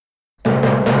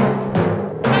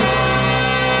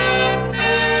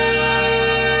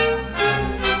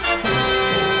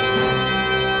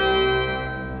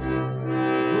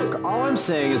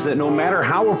is that no matter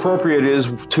how appropriate it is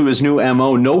to his new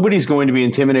MO, nobody's going to be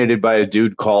intimidated by a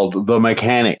dude called the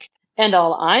Mechanic. And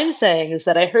all I'm saying is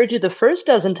that I heard you the first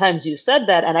dozen times you said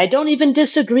that, and I don't even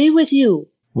disagree with you.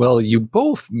 Well, you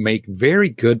both make very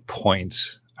good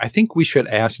points. I think we should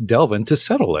ask Delvin to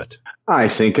settle it. I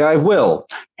think I will.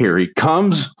 Here he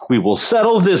comes. We will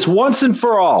settle this once and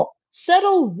for all.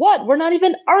 Settle what? We're not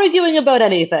even arguing about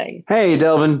anything. Hey,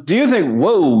 Delvin, do you think...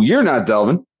 Whoa, you're not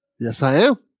Delvin. Yes, I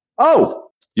am. Oh,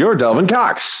 you're Delvin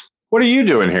Cox. What are you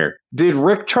doing here? Did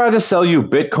Rick try to sell you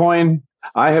Bitcoin?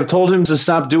 I have told him to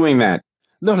stop doing that.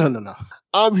 No.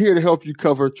 I'm here to help you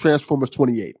cover Transformers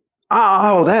 28.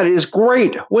 Oh, that is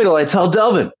great. Wait till I tell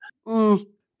Delvin.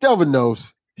 Delvin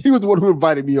knows. He was the one who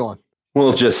invited me on.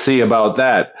 We'll just see about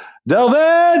that.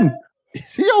 Delvin!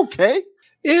 Is he okay?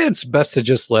 It's best to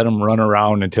just let him run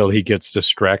around until he gets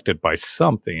distracted by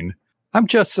something. I'm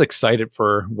just excited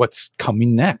for what's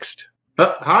coming next.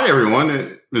 Hi,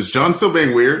 everyone. Is John still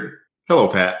being weird? Hello,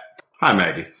 Pat. Hi,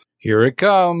 Maggie. Here it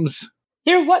comes.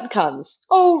 Here what comes?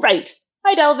 Oh, right.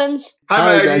 Hi, Delvins.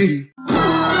 Hi, Maggie.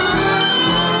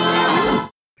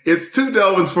 It's two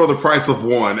Delvins for the price of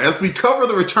one as we cover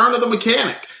the return of the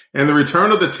Mechanic and the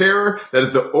return of the terror that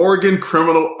is the Oregon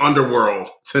criminal underworld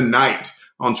tonight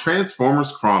on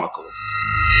Transformers Chronicles.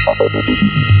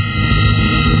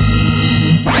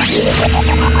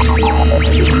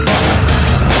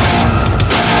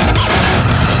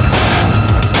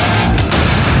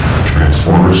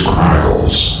 Transformers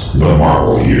Chronicles, the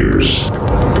Marvel Years.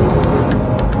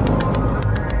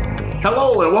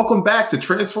 Hello and welcome back to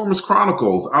Transformers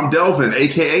Chronicles. I'm Delvin,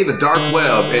 aka the Dark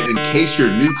Web, and in case you're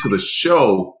new to the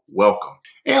show, welcome.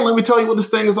 And let me tell you what this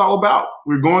thing is all about.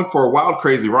 We're going for a wild,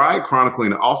 crazy ride, chronicling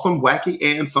the awesome, wacky,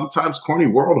 and sometimes corny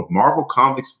world of Marvel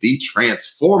Comics, the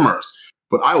Transformers.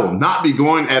 But I will not be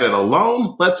going at it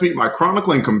alone. Let's meet my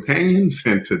chronicling companions,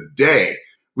 and today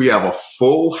we have a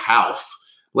full house.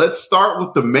 Let's start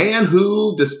with the man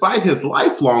who, despite his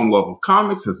lifelong love of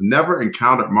comics, has never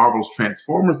encountered Marvel's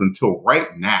Transformers until right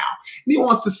now. And he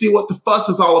wants to see what the fuss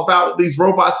is all about, these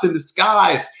robots in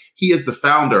disguise. He is the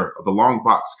founder of the Long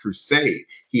Box Crusade.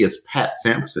 He is Pat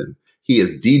Sampson. He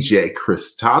is DJ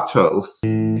Christatos.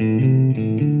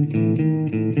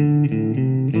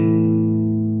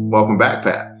 Welcome back,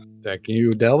 Pat. Thank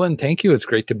you, Delvin. Thank you. It's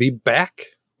great to be back.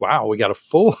 Wow, we got a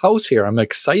full house here. I'm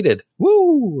excited.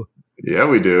 Woo! Yeah,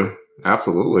 we do.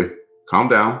 Absolutely. Calm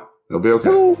down. It'll be okay.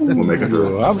 Ooh. We'll make it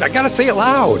through. I got to say it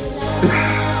loud.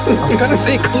 I'm going to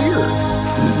say it clear.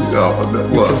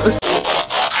 Look.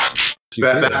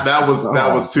 That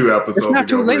was 2 episodes it's not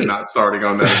ago. Too late. We're not starting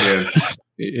on that again.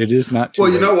 It is not too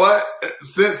late. late. You know what?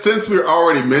 Since we're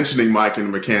already mentioning Mike and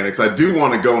the Mechanics, I do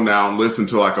want to go now and listen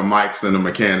to like a Mike's and the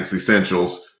Mechanics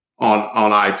Essentials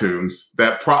on iTunes.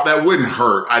 That wouldn't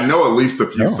hurt. I know at least a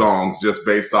few songs just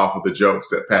based off of the jokes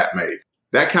that Pat made.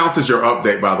 That counts as your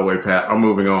update, by the way, Pat. I'm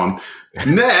moving on.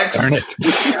 Next,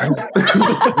 we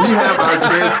have our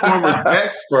Transformers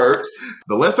expert,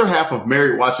 the lesser half of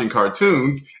Married Watching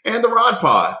Cartoons, and the Rod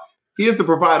Pod. He is the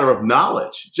provider of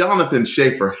knowledge, Jonathan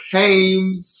Schaefer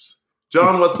Hames.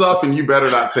 John, what's up? And you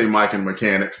better not say Mike and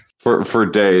Mechanics. For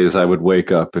days, I would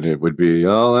wake up and it would be,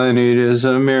 all I need is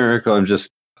a miracle.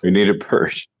 We need a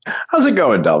purge. How's it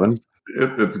going, Delvin?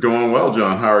 It's going well,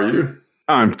 John. How are you?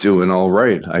 I'm doing all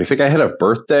right. I think I had a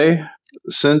birthday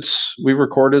since we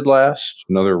recorded last.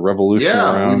 Another revolution.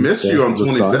 Yeah, we missed you on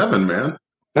 27, man.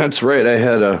 That's right. I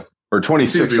had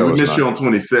 26. We missed you on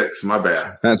 26. My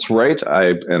bad. That's right.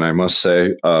 I must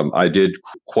say, I did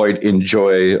quite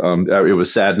enjoy. It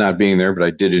was sad not being there, but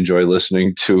I did enjoy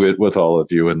listening to it with all of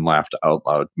you and laughed out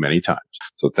loud many times.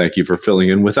 So thank you for filling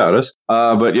in without us.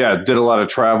 But yeah, did a lot of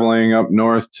traveling up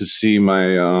north to see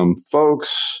my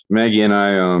folks. Maggie and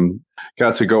I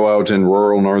got to go out in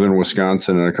rural northern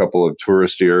Wisconsin in a couple of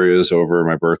touristy areas over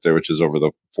my birthday, which is over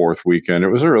the 4th weekend. It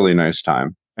was a really nice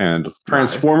time. And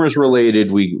Transformers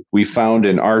related, we found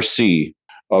an RC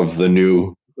of the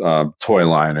new toy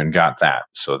line and got that.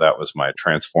 So that was my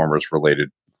Transformers related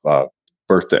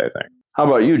birthday thing. How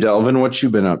about you, Delvin? What you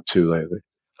been up to lately?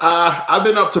 I've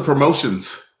been up to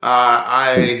promotions.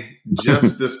 I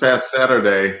just this past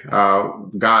Saturday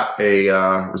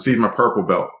received my purple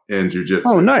belt in jiu-jitsu.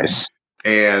 Oh, nice.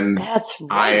 And That's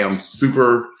right. I am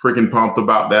super freaking pumped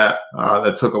about that.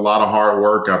 That took a lot of hard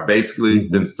work. I've basically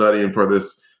been studying for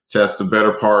this test the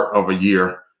better part of a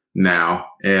year now.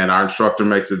 And our instructor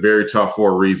makes it very tough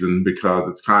for a reason, because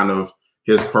it's kind of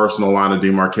his personal line of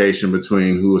demarcation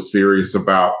between who is serious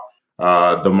about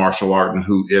the martial art and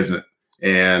who isn't.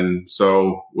 And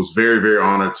so was very, very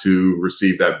honored to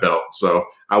receive that belt. So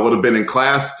I would have been in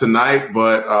class tonight,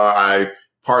 but I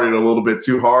partied a little bit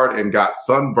too hard and got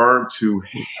sunburned to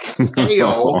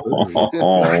hell.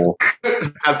 Oh.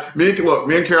 Me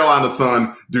and Carolina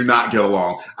Sun do not get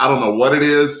along. I don't know what it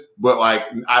is, but like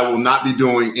I will not be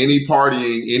doing any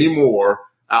partying anymore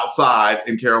outside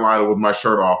in Carolina with my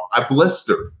shirt off. I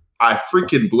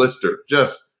freaking blistered.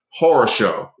 Just horror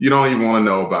show. You don't even want to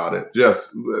know about it.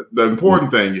 Just the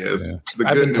important thing is the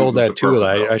I've good been told news is that the too.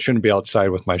 purple I shouldn't be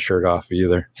outside with my shirt off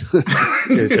either.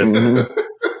 It's just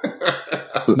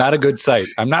not a good sight.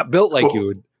 I'm not built like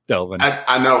you, Delvin.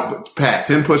 I know, Pat,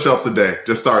 10 push-ups a day.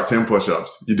 Just start 10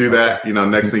 push-ups. You do that,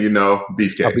 next thing you know,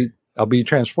 beefcake. I'll be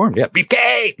transformed. Yeah,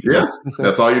 beefcake. Yes,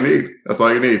 that's all you need. That's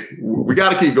all you need. We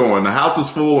got to keep going. The house is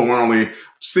full and we're only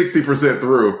 60%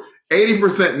 through.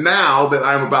 80% now that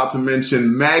I'm about to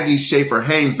mention Maggie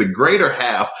Schaefer-Hames, the greater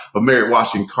half of Married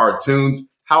Watching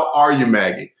Cartoons. How are you,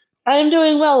 Maggie? I'm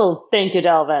doing well, thank you,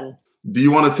 Delvin. Do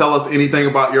you want to tell us anything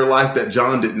about your life that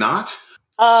John did not?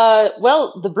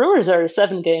 Well, the Brewers are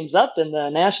 7 games up in the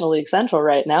National League Central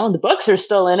right now, and the Bucks are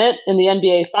still in it in the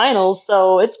NBA Finals,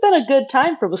 so it's been a good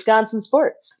time for Wisconsin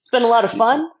sports. It's been a lot of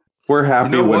fun. We're happy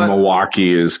You know when what?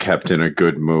 Milwaukee is kept in a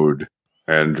good mood.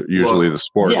 And usually the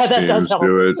sports teams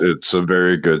do it. It's a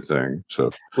very good thing. So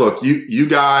look, you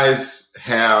guys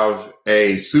have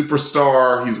a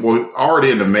superstar. He's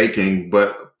already in the making,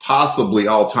 but possibly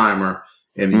all-timer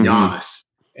in Giannis.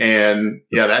 And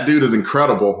yeah, that dude is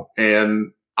incredible.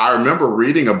 And I remember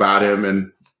reading about him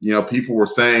and, people were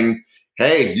saying,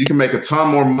 hey, you can make a ton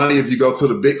more money if you go to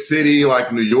the big city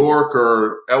like New York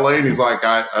or LA. And he's like,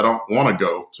 I don't want to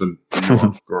go to New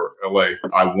York or LA.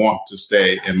 I want to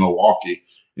stay in Milwaukee.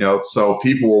 So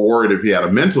people were worried if he had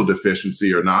a mental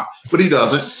deficiency or not, but he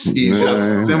doesn't. He's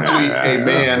just simply a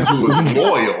man who is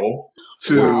loyal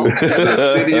to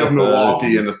the city of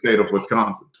Milwaukee and the state of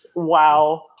Wisconsin.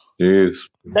 Wow. Jeez.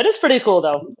 That is pretty cool,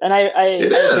 though, and I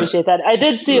appreciate that. I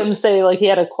did see him say, like, he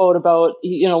had a quote about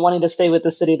wanting to stay with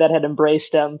the city that had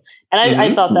embraced him, and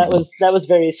I thought that was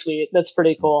very sweet. That's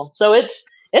pretty cool. So it's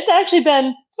actually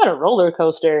been a roller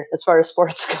coaster as far as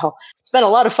sports go. It's been a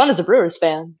lot of fun as a Brewers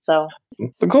fan. So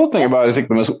the cool thing about it, I think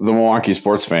the Milwaukee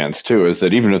sports fans too is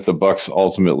that even if the Bucks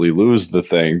ultimately lose the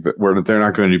thing, they're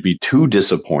not going to be too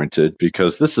disappointed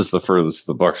because this is the furthest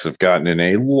the Bucks have gotten in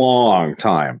a long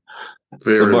time.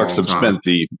 The Bucks have spent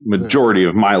the majority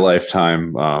of my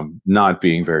lifetime not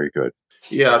being very good.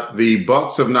 Yeah, the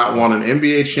Bucks have not won an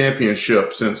NBA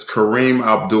championship since Kareem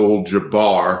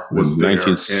Abdul-Jabbar was there in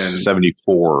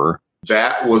 1974.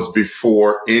 That was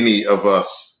before any of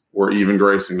us were even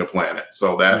gracing the planet.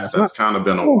 So that's kind of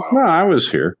been a while. No, I was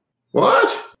here.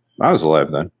 What? I was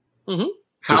alive then. Mm-hmm.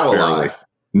 How alive?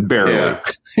 Barely. Yeah.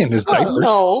 In his diapers.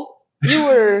 No, you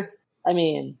were. I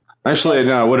mean, actually,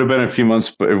 no, it would have been a few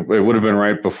months, but it would have been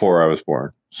right before I was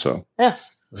born. So, yeah.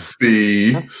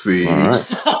 See. All right.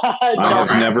 I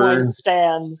have never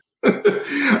stands. All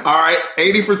right,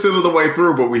 80% of the way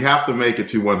through, but we have to make it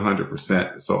to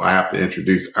 100%. So I have to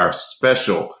introduce our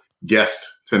special guest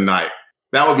tonight.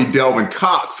 That would be Delvin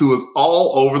Cox, who is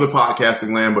all over the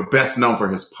podcasting land, but best known for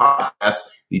his podcast,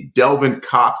 The Delvin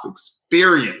Cox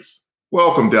Experience.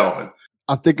 Welcome, Delvin.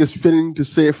 I think it's fitting to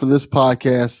say it for this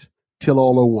podcast, till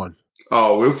all are one.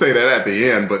 Oh, we'll say that at the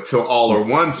end, but till all are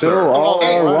one, sir. Till all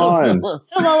are one.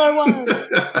 Till all are one.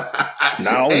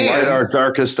 Now light our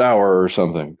darkest hour or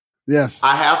something. Yes.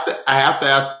 I have to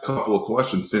ask a couple of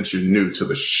questions since you're new to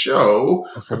the show.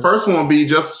 Okay. The first one will be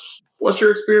just what's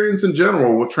your experience in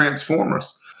general with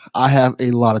Transformers? I have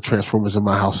a lot of Transformers in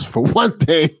my house. For one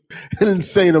thing, an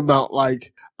insane amount.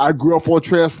 Like, I grew up on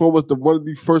Transformers. One of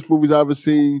the first movies I ever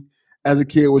seen as a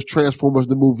kid was Transformers,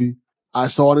 the movie. I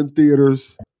saw it in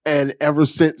theaters. And ever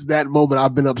since that moment,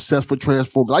 I've been obsessed with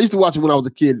Transformers. I used to watch it when I was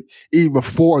a kid, even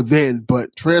before then.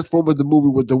 But Transformers, the movie,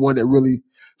 was the one that really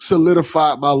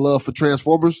solidified my love for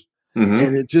Transformers. Mm-hmm.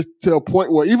 And it just to a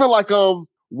point where even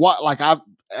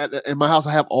in my house,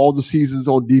 I have all the seasons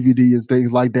on DVD and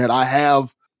things like that. I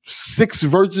have 6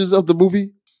 versions of the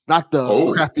movie, not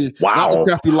the crappy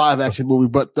live action movie,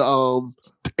 but the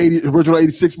original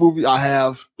 86 movie. I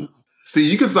have. See,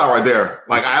 you can stop right there.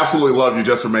 Like, I absolutely love you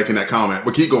just for making that comment,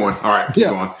 but keep going. All right, keep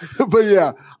going. But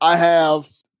yeah, I have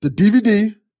the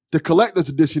DVD, the collector's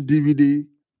edition DVD.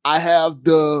 I have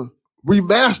the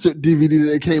remastered DVD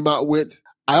that they came out with.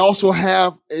 I also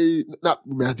have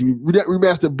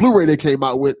remastered Blu-ray they came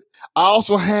out with. I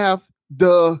also have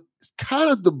the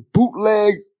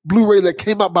bootleg Blu-ray that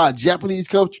came out by a Japanese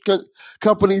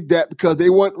company that, because they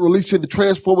weren't releasing the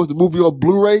Transformers, the movie on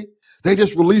Blu-ray, they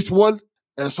just released one.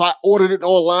 And so I ordered it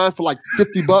online for like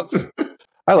 $50.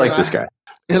 I like this guy.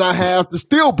 And I have the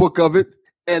steelbook of it.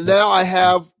 And now I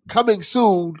have, coming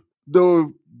soon,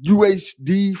 the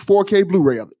UHD 4K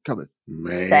Blu-ray of it coming.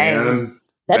 Man, Dang.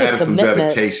 That is is some commitment.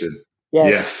 dedication.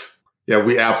 Yes. Yeah,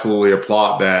 we absolutely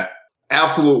applaud that.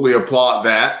 Absolutely applaud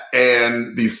that.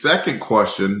 And the second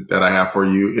question that I have for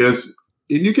you is,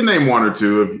 and you can name one or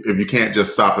two if you can't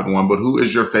just stop at one, but who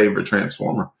is your favorite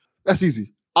Transformer? That's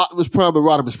easy. Optimus Prime and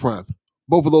Rodimus Prime.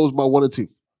 Both of those are my 1 and 2.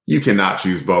 You cannot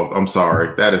choose both. I'm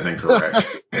sorry. That is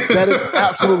incorrect. That is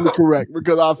absolutely correct,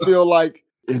 because I feel like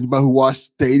anybody who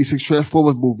watched the 86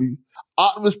 Transformers movie,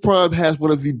 Optimus Prime has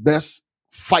one of the best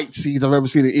fight scenes I've ever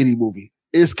seen in any movie.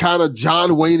 It's kind of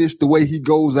John Wayne-ish the way he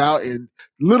goes out and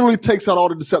literally takes out all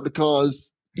the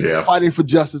Decepticons fighting for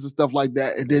justice and stuff like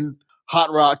that. And then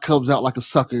Hot Rod comes out like a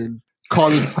sucker and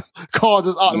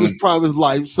causes Optimus Prime his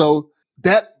life. So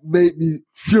that made me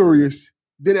furious.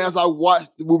 Then as I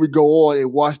watched the movie go on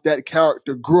and watched that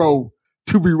character grow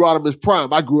to be Rodimus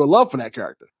Prime, I grew a love for that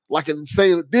character. Like an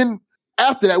insane. Then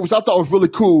after that, which I thought was really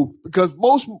cool, because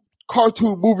most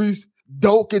cartoon movies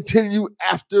don't continue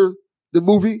after the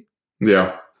movie.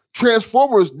 Yeah.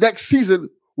 Transformers next season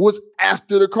was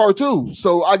after the cartoon.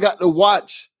 So I got to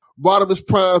watch Rodimus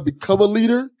Prime become a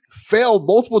leader, fail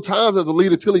multiple times as a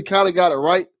leader till he kind of got it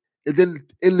right. And then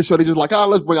in the show, they just like,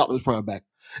 let's bring Optimus Prime back.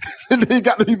 And then he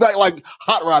got to be back like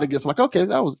Hot Rod again. So like, okay,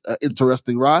 that was an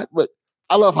interesting ride. But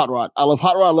I love Hot Rod. I love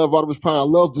Rodimus Prime. I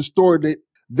love the story that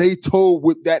they told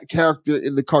with that character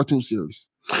in the cartoon series.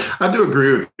 I do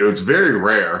agree with you. It's very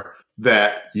rare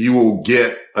that you will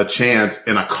get a chance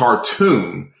in a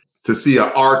cartoon to see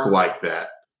an arc like that.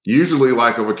 Usually,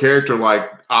 like of a character like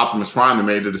Optimus Prime that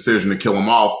made the decision to kill him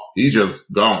off, he's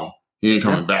just gone. He ain't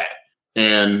coming back.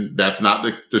 And that's not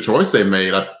the choice they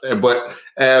made. But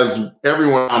as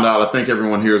everyone found out, I think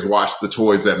everyone here has watched The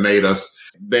Toys That Made Us.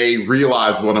 They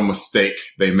realized what a mistake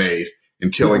they made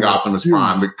in killing Optimus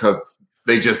Prime, because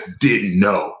they just didn't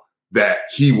know that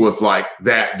he was like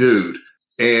that dude.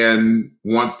 And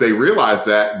once they realized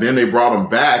that, then they brought him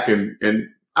back. And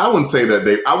I wouldn't say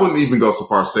that I wouldn't even go so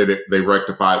far as to say that they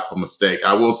rectified a mistake.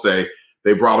 I will say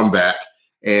they brought him back,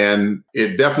 and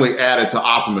it definitely added to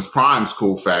Optimus Prime's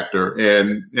cool factor.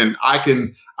 And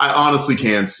I honestly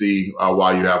can see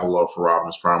why you have a love for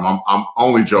Optimus Prime. I'm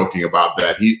only joking about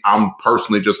that. I'm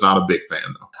personally just not a big fan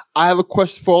though. I have a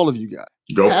question for all of you guys.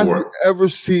 Go for it. Have you ever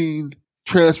seen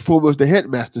Transformers: The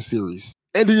Headmaster series?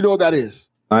 And do you know what that is?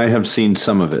 I have seen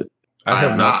some of it. I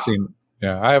have not seen.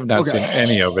 Yeah, I have not seen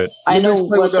any of it. I know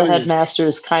what the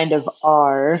Headmasters kind of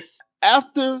are.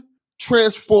 After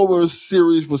Transformers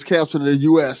series was canceled in the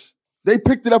US, they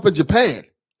picked it up in Japan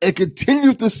and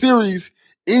continued the series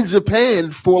in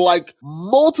Japan for like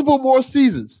multiple more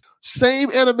seasons.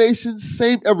 Same animation,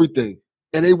 same everything.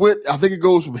 And they went, I think it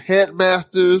goes from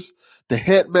Headmasters to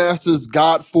Headmasters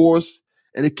God Force,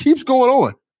 and it keeps going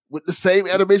on with the same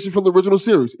animation from the original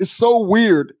series. It's so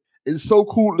weird and so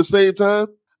cool at the same time.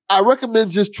 I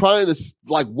recommend just trying to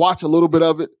like watch a little bit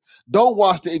of it. Don't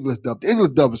watch the English dub. The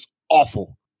English dub is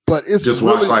awful, but it's just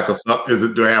really, watch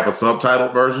do they have a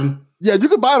subtitled version? Yeah, you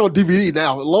can buy it on DVD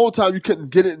now. A long time you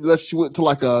couldn't get it unless you went to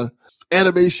like a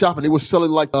anime shop and they were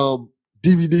selling like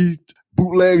DVD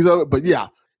bootlegs of it. But yeah,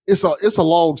 it's a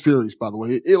long series, by the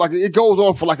way. It goes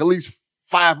on for like at least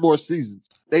 5 more seasons.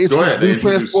 They introduced new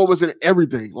Transformers and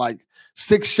everything. Like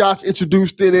 6 shots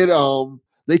introduced in it.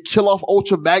 They kill off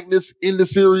Ultra Magnus in the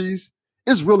series.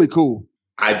 It's really cool.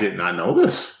 I did not know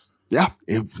this. Yeah,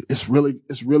 it's really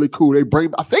cool.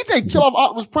 I think they kill off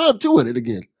Optimus Prime too in it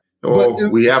again.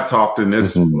 Well, we have talked in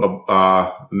this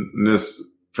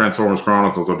Transformers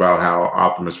Chronicles about how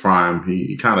Optimus Prime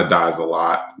he kind of dies a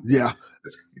lot. Yeah,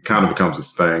 it kind of becomes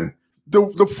his thing.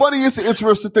 The funniest and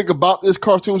interesting thing about this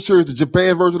cartoon series, the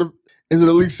Japan version of it, at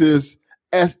least is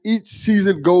as each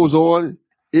season goes on,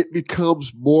 it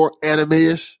becomes more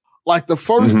anime-ish. Like the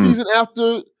first season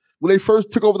after, when they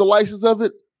first took over the license of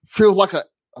it, feels like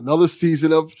another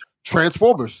season of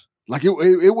Transformers. Like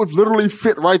it would literally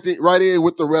fit right in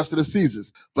with the rest of the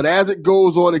seasons. But as it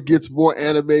goes on, it gets more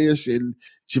anime-ish and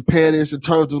Japan-ish in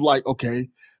terms of like, okay,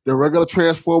 the regular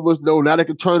Transformers, no, now they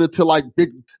can turn into like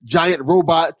big giant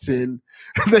robots and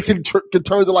they can turn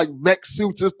to like mech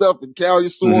suits and stuff and carry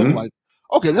swords. Like,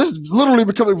 okay, this is literally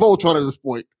becoming Voltron at this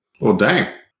point. Well, dang.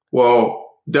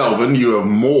 Well, Delvin, you have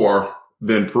more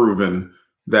than proven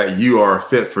that you are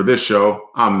fit for this show.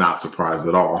 I'm not surprised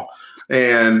at all.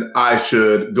 And I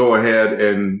should go ahead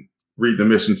and read the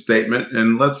mission statement,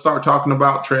 and let's start talking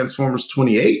about Transformers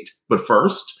 28. But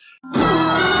first, the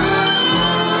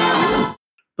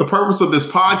purpose of this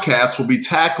podcast will be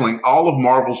tackling all of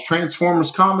Marvel's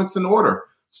Transformers comics in order,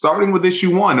 starting with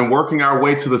issue 1 and working our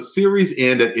way to the series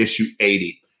end at issue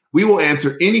 80. we will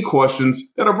answer any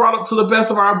questions that are brought up to the best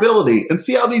of our ability and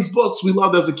see how these books we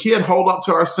loved as a kid hold up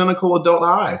to our cynical adult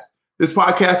eyes. This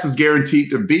podcast is guaranteed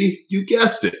to be, you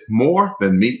guessed it, more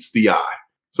than meets the eye.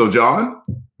 So John,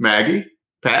 Maggie,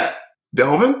 Pat,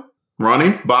 Delvin,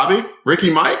 Ronnie, Bobby,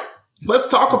 Ricky, Mike, let's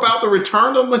talk about the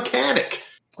return of Mechanic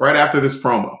right after this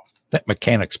promo. That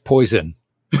mechanic's poison.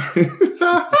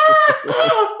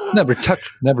 Never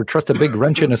trust a big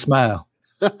wrench in a smile.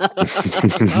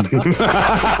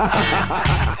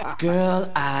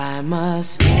 Girl, I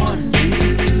must warn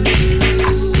you,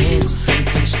 I sense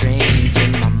something strange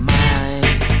in my mind.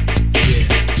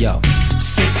 Yo,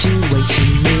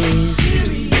 situation is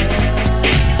serious.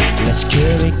 Let's cure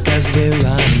it cause we're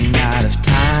running out of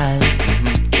time.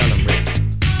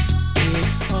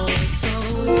 It's all so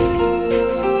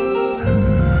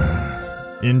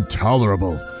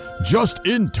intolerable. Just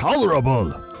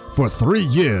intolerable. For 3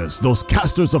 years, those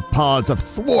casters of pods have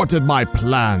thwarted my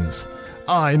plans.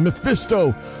 I,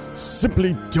 Mephisto,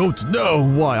 simply don't know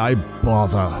why I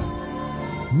bother.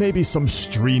 Maybe some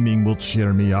streaming will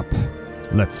cheer me up.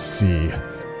 Let's see.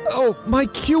 Oh, my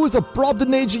queue is a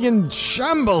Brobdinagian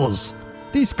shambles.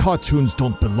 These cartoons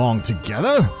don't belong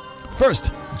together.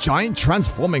 First, giant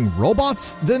transforming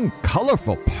robots, then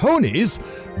colorful ponies.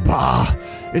 Bah,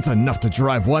 it's enough to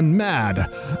drive one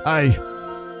mad.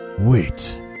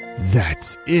 Wait,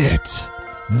 that's it.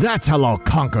 That's how I'll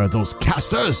conquer those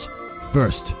casters.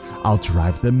 First, I'll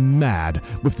drive them mad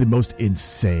with the most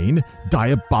insane,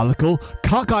 diabolical,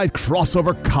 cockeyed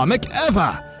crossover comic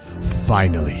ever.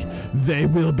 Finally, they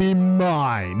will be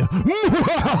mine.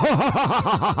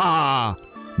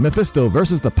 Mephisto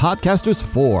versus the Podcasters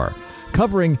 4,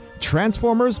 covering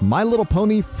Transformers, My Little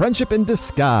Pony, Friendship in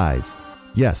Disguise.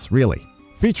 Yes, really.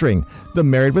 Featuring the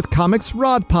Married with Comics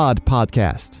Rod Pod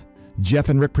podcast. Jeff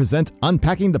and Rick present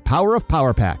Unpacking the Power of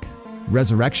Power Pack.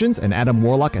 Resurrections, an Adam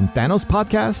Warlock and Thanos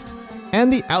podcast.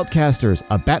 And The Outcasters,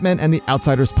 a Batman and the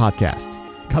Outsiders podcast.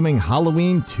 Coming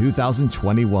Halloween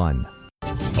 2021.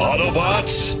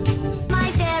 Autobots, my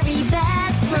very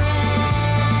best friends.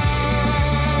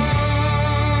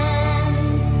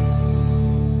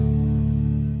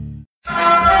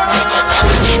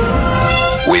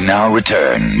 We now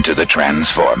return to the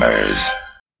Transformers.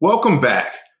 Welcome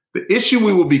back. The issue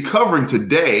we will be covering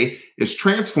today is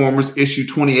Transformers issue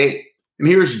 28. And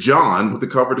here's John with the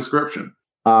cover description.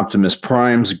 Optimus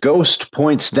Prime's ghost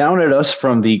points down at us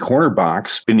from the corner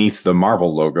box beneath the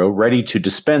Marvel logo, ready to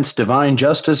dispense divine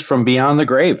justice from beyond the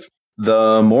grave.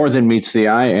 The More Than Meets the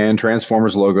Eye and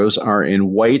Transformers logos are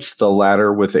in white, the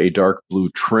latter with a dark blue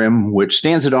trim, which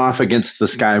stands it off against the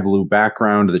sky blue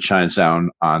background that shines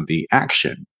down on the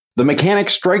action. The mechanic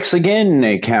strikes again,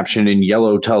 a caption in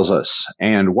yellow tells us,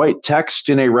 and white text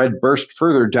in a red burst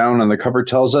further down on the cover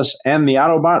tells us, and the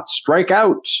Autobots strike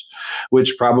out,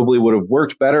 which probably would have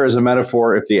worked better as a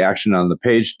metaphor if the action on the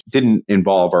page didn't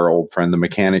involve our old friend the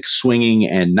mechanic swinging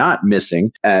and not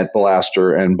missing at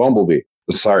Blaster and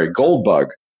Goldbug,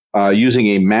 using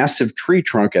a massive tree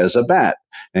trunk as a bat.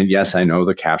 And yes, I know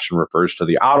the caption refers to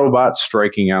the Autobots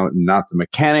striking out and not the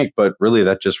mechanic, but really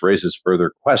that just raises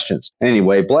further questions.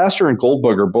 Anyway, Blaster and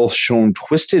Goldbug are both shown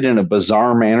twisted in a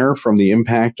bizarre manner from the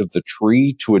impact of the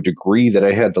tree to a degree that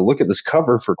I had to look at this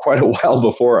cover for quite a while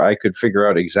before I could figure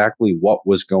out exactly what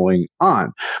was going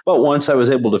on. But once I was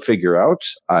able to figure out,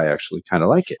 I actually kind of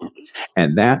like it.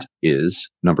 And that is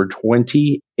number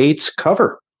 28's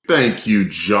cover. Thank you,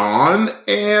 John.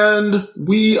 And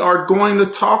we are going to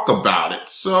talk about it.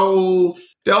 So,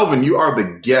 Delvin, you are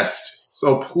the guest.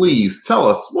 So please tell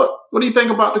us, what do you think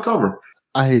about the cover?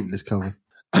 I hated this cover.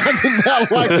 I did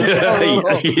not like this cover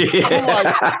at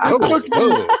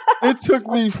all. It took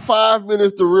me 5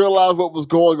 minutes to realize what was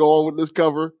going on with this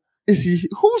cover.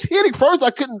 Who's hitting first?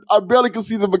 I barely could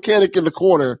see the mechanic in the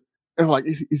corner. And I'm like,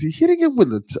 is he hitting him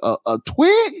with a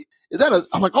twig?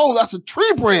 I'm like, oh, that's a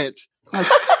tree branch. Like,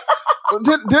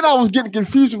 then I was getting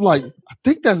confused. I'm like, I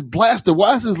think that's Blaster.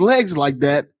 Why is his legs like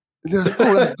that? And then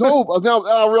let's go. Now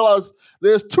I realized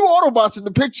there's two Autobots in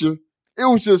the picture. It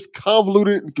was just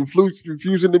convoluted and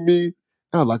confusing to me. And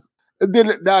I was like, and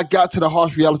then I got to the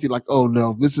harsh reality, like, oh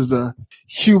no, this is a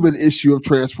human issue of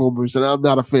Transformers, and I'm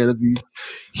not a fan of the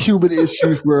human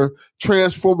issues where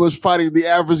Transformers fighting the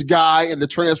average guy and the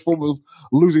Transformers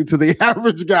losing to the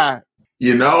average guy.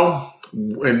 You know,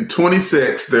 in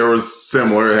 26, there was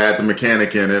similar. It had the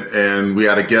mechanic in it, and we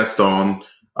had a guest on,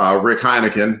 Rick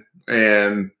Heineken,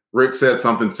 and Rick said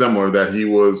something similar, that he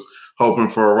was hoping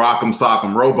for Rock'em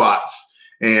Sock'em Robots,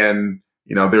 and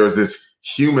you know, there was this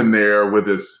human there with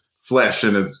his flesh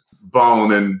and his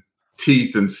bone and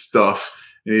teeth and stuff,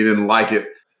 and he didn't like it.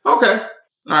 Okay,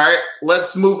 all right,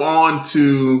 let's move on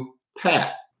to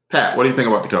Pat. Pat, what do you think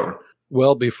about the cover?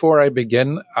 Well, before I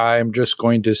begin, I'm just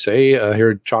going to say,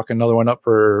 here, chalk another one up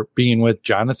for being with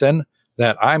Jonathan,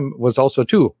 that was also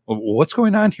too. What's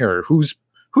going on here? Whose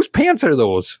pants are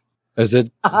those? Is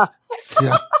it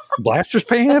Blaster's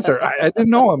pants? Or I didn't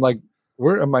know. I'm like,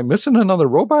 where am I missing another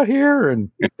robot here?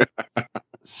 And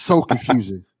so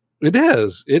confusing. It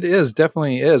is,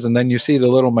 definitely is. And then you see the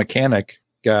little mechanic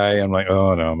guy. I'm like,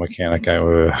 oh no, mechanic guy.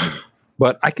 Ugh.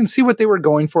 But I can see what they were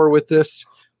going for with this,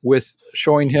 with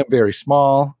showing him very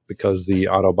small because the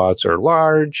Autobots are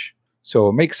large. So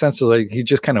it makes sense that he's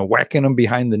just kind of whacking him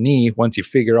behind the knee once you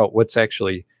figure out what's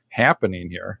actually happening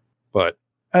here. But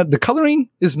the coloring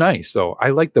is nice. So I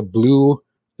like the blue,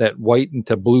 that white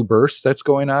into blue burst that's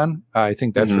going on. I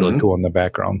think that's really cool in the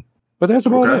background. But that's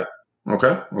about it.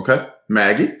 Okay.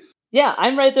 Maggie? Yeah,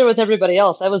 I'm right there with everybody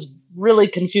else. I was really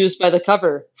confused by the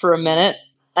cover for a minute.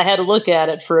 I had to look at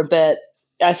it for a bit.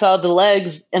 I saw the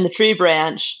legs and the tree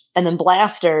branch and then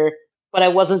Blaster, but I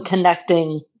wasn't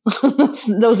connecting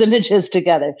those images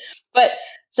together. But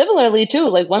similarly, too,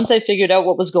 like once I figured out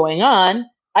what was going on,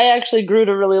 I actually grew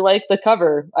to really like the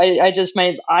cover.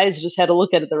 My eyes just had to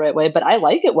look at it the right way, but I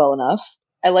like it well enough.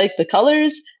 I like the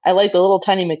colors. I like the little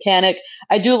tiny mechanic.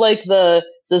 I do like the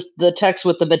text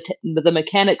with the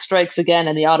mechanic strikes again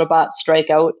and the Autobots strike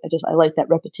out. I like that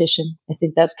repetition. I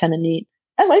think that's kind of neat.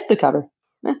 I like the cover.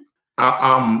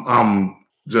 I'm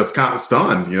just kind of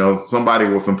stunned. You know, somebody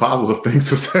with some positive things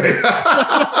to say.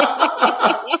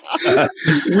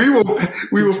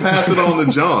 we will pass it on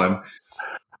to John.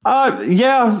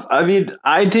 Yeah, I mean,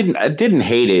 I didn't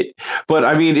hate it, but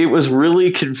I mean, it was really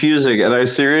confusing. And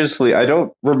I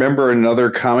don't remember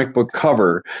another comic book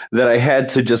cover that I had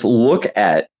to just look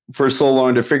at for so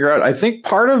long to figure out. I think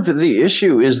part of the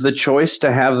issue is the choice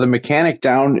to have the mechanic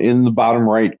down in the bottom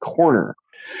right corner,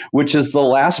 which is the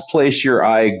last place your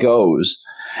eye goes.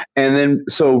 And then,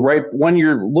 so right when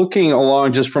you're looking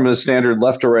along just from a standard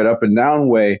left or right, up and down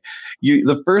way,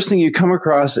 the first thing you come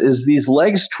across is these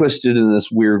legs twisted in this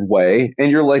weird way. And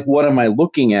you're like, what am I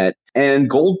looking at? And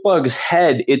Goldbug's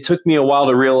head, it took me a while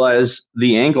to realize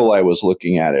the angle I was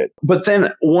looking at it. But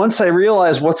then once I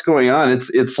realized what's going on,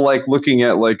 it's like looking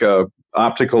at like a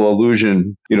optical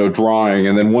illusion, drawing.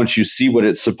 And then once you see what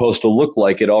it's supposed to look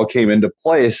like, it all came into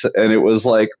place. And it was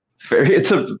like,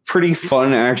 it's a pretty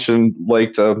fun action,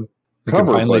 like to you can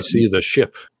finally see the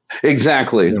ship.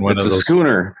 Exactly. It's a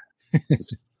schooner.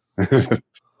 The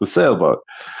sailboat.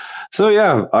 So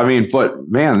yeah, I mean, but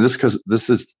man, this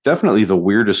is definitely the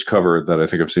weirdest cover that I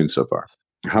think I've seen so far.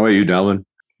 How about you, Delvin?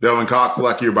 Delvin Cox,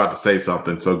 like you're about to say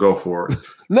something, so go for it.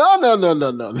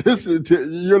 No. This is,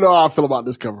 how I feel about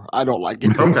this cover. I don't like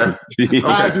it. Okay.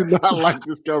 I do not like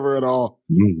this cover at all.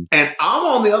 And I'm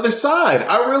on the other side.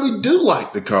 I really do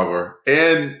like the cover.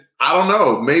 And I don't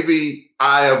know, maybe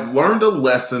I have learned a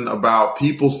lesson about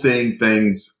people seeing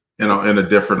things, in a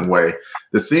different way.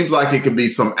 It seems like it could be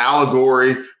some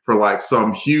allegory for like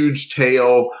some huge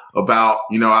tale about,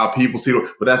 how people see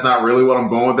it, but that's not really what I'm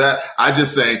going with that. I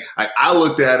just say, I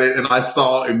looked at it and I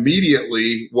saw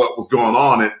immediately what was going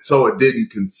on, and so it didn't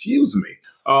confuse me.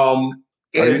 Are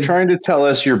you trying to tell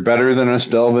us you're better than us,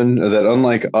 Delvin? That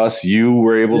unlike us, you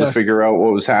were able to figure out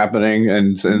what was happening,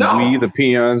 and we, the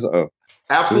peons? Oh.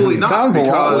 Absolutely not. Sounds a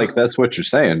lot like that's what you're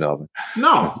saying, Delvin.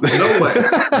 No way.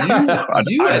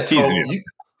 You had told me.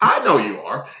 I know you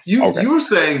are. You were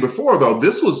saying before, though,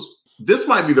 this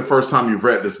might be the first time you've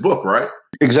read this book, right?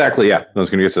 Exactly, yeah. I was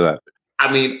going to get to that.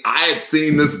 I mean, I had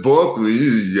seen this book, I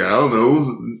don't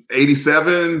know,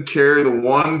 87, Carry the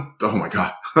One. Oh, my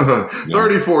God.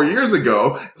 34 years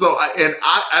ago. So,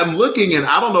 I'm looking, and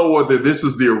I don't know whether this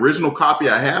is the original copy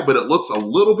I have, but it looks a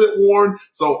little bit worn.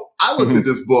 So I looked at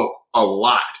this book a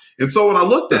lot. And so when I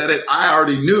looked at it, I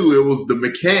already knew it was the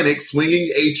mechanic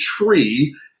swinging a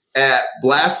tree at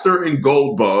Blaster and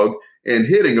Goldbug and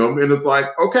hitting them. And it's like,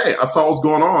 okay, I saw what's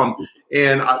going on.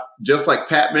 And just like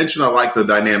Pat mentioned, I like the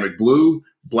dynamic blue.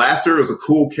 Blaster is a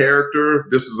cool character.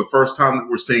 This is the first time that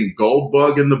we're seeing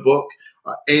Goldbug in the book.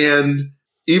 And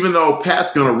even though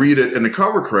Pat's going to read it in the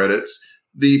cover credits,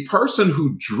 the person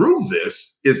who drew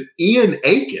this is Ian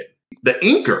Aiken, the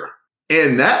inker.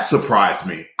 And that surprised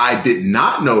me. I did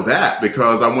not know that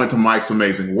because I went to Mike's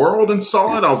Amazing World and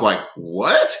saw it. I was like,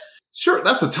 what? Sure,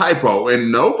 that's a typo. And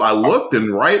nope, I looked,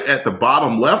 and right at the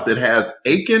bottom left, it has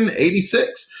Aiken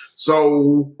 86.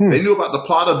 So they knew about the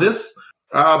plot of this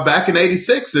back in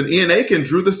 86, and Ian Aiken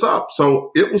drew this up.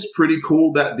 So it was pretty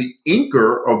cool that the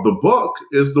inker of the book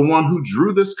is the one who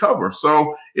drew this cover.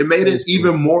 So it made it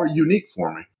even more unique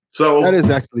for me. So that is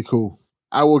actually cool.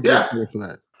 I will get for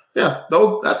that. Yeah,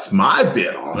 that's my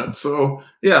bit on it. So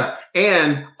yeah.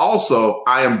 And also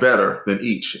I am better than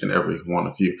each and every one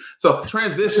of you. So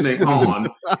transitioning on.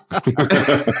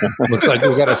 Looks like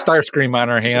we got a Starscream on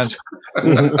our hands.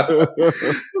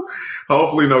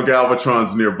 Hopefully no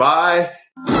Galvatrons nearby.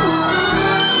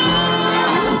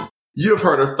 You've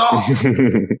heard our thoughts.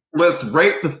 Let's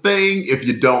rate the thing. If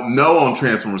you don't know, on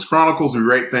Transformers Chronicles, we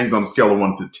rate things on a scale of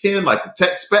 1 to 10, like the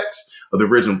tech specs of the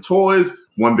original toys,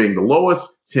 1 being the lowest,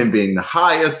 10 being the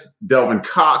highest. Delvin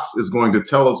Cox is going to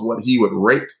tell us what he would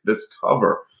rate this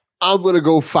cover. I'm going to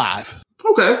go 5.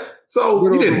 Okay. So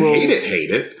you didn't hate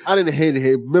it. I didn't hate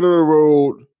it. Middle of the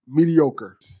road,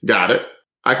 mediocre. Got it.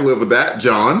 I can live with that.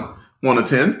 John, 1 to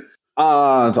 10.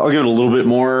 I'll give it a little bit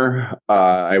more.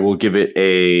 I will give it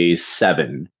a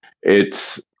 7.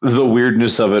 It's the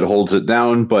weirdness of it holds it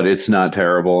down, but it's not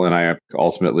terrible, and I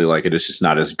ultimately like it. It's just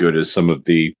not as good as some of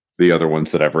the other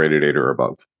ones that I've rated 8 or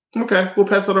above. Okay, we'll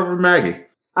pass it over to Maggie.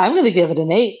 I'm going to give it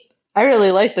an 8. I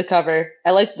really like the cover.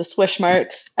 I like the swish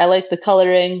marks. I like the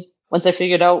coloring. Once I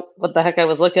figured out what the heck I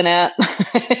was looking at,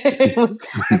 I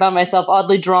found myself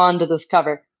oddly drawn to this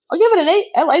cover. I'll give it an 8.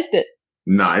 I liked it.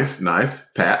 Nice.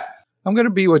 Pat? I'm going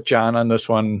to be with John on this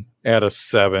one at a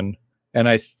 7. And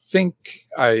I think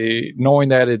knowing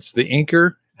that it's the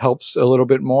inker helps a little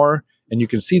bit more. And you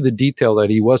can see the detail that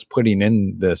he was putting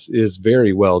in this is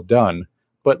very well done.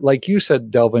 But like you said,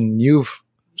 Delvin, you've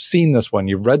seen this one.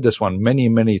 You've read this one many,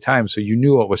 many times. So you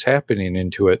knew what was happening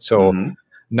into it. So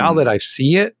now that I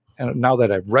see it, and now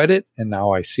that I've read it, and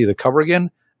now I see the cover again,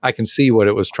 I can see what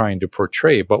it was trying to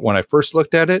portray. But when I first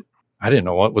looked at it, I didn't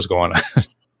know what was going on.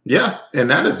 Yeah, and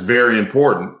that is very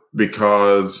important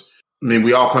because, I mean,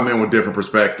 we all come in with different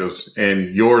perspectives,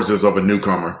 and yours is of a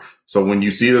newcomer. So when you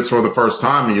see this for the first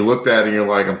time and you looked at it and you're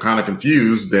like, I'm kind of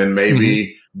confused, then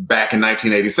maybe back in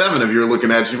 1987, if you're looking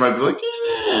at it, you might be like,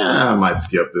 yeah, I might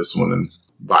skip this one and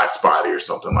buy Spidey or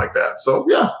something like that. So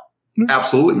yeah,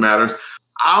 absolutely matters.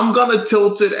 I'm going to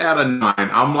tilt it at a 9.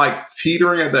 I'm like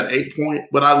teetering at that 8 point,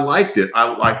 but I liked it.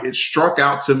 It struck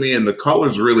out to me and the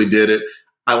colors really did it.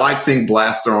 I like seeing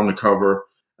Blaster on the cover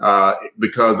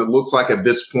because it looks like at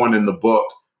this point in the book,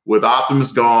 with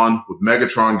Optimus gone, with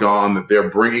Megatron gone, that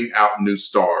they're bringing out new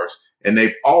stars. And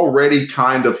they've already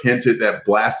kind of hinted that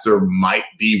Blaster might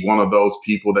be one of those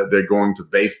people that they're going to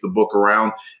base the book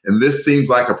around. And this seems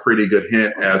like a pretty good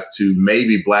hint as to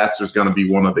maybe Blaster's going to be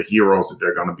one of the heroes that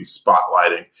they're going to be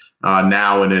spotlighting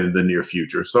now and in the near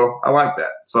future. So I like that.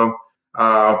 So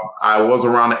I was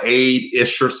around an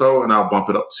 8-ish or so, and I'll bump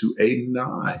it up to a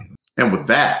 9. And with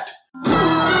that,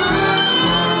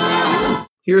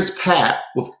 here's Pat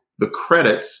with the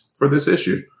credits for this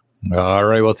issue. All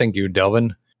right. Well, thank you,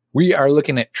 Delvin. We are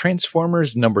looking at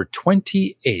Transformers number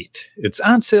 28. Its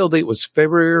on sale date was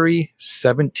February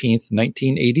 17th,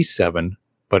 1987,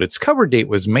 but its cover date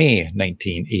was May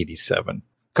 1987.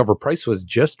 Cover price was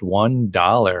just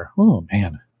 $1. Oh,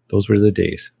 man. Those were the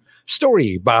days.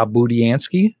 Story, Bob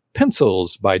Budiansky.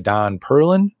 Pencils by Don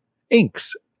Perlin.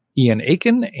 Inks, Ian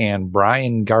Aiken and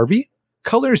Brian Garvey.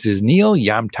 Colors is Neil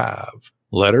Yamtov.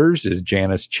 Letters is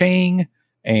Janice Chang.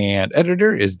 And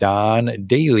editor is Don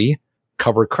Daly.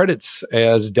 Cover credits,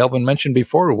 as Delvin mentioned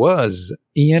before, was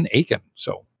Ian Aiken.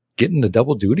 So getting the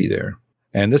double duty there.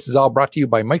 And this is all brought to you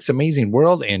by Mike's Amazing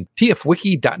World and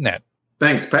tfwiki.net.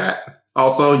 Thanks, Pat.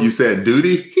 Also, you said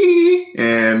duty,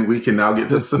 and we can now get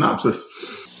to the synopsis.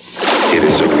 It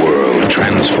is a world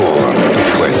transformed,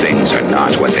 where things are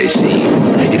not what they seem.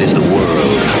 It is the world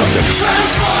of the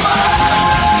Transformers.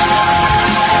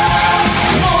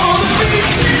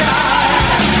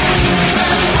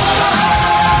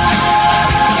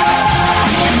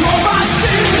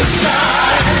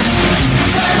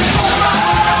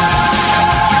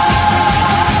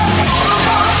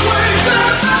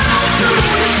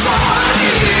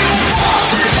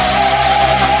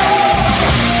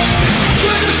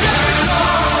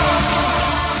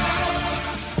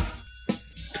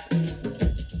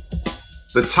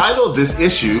 The title of this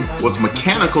issue was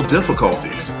Mechanical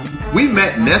Difficulties. We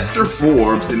met Nestor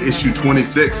Forbes in issue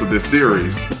 26 of this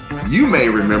series. You may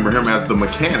remember him as the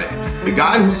mechanic, the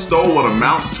guy who stole what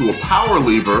amounts to a power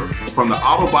lever from the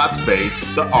Autobots base,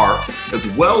 the Ark, as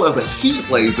well as a heat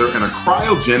laser and a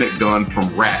cryogenic gun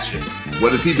from Ratchet.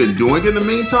 What has he been doing in the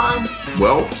meantime?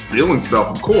 Well, stealing stuff,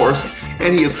 of course,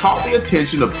 and he has caught the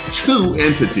attention of 2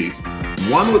 entities.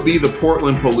 One would be the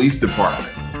Portland Police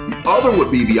Department. The other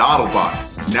would be the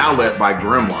Autobots, now led by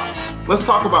Grimlock. Let's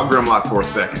talk about Grimlock for a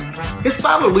second. His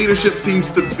style of leadership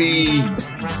seems to be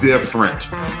different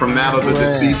from that of the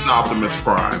deceased Optimus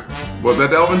Prime. Was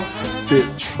that, Delvin?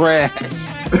 It's trash.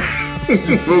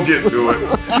 We'll get to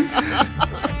it.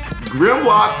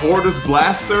 Grimlock orders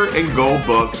Blaster and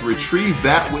Goldbug to retrieve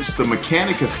that which the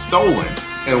mechanic has stolen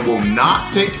and will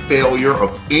not take failure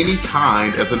of any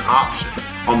kind as an option.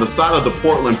 On the side of the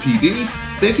Portland PD,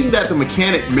 thinking that the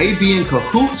mechanic may be in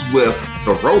cahoots with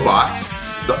the robots,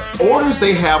 the orders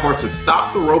they have are to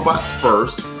stop the robots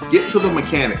first, get to the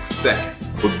mechanic second.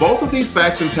 With both of these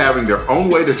factions having their own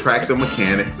way to track the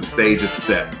mechanic, the stage is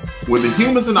set. When the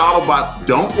humans and Autobots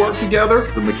don't work together,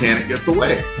 the mechanic gets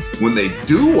away. When they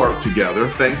do work together,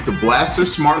 thanks to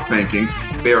Blaster's smart thinking,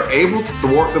 they are able to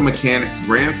thwart the mechanic's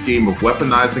grand scheme of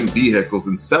weaponizing vehicles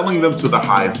and selling them to the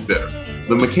highest bidder.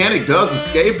 The mechanic does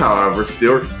escape, however,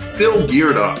 still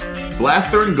geared up.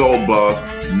 Blaster and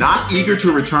Goldbug, not eager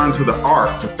to return to the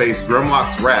Ark to face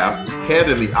Grimlock's wrath, head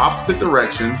in the opposite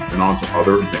direction and on to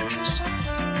other adventures.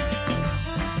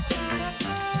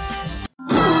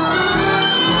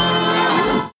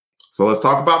 So let's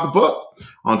talk about the book.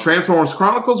 On Transformers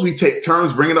Chronicles, we take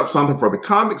turns bringing up something for the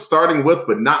comics, starting with,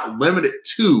 but not limited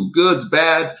to, goods,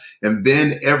 bads, and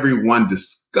then everyone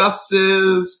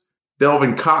discusses.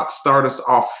 Delvin Cox, start us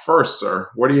off first, sir.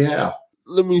 What do you have?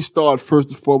 Let me start first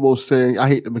and foremost saying I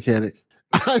hate the mechanic.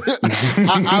 I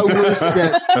wish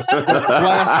that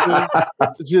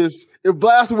Blaster if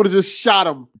Blaster would have just shot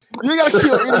him. You ain't got to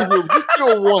kill any of them. Just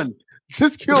kill one.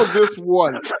 Just kill this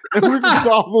one, and we can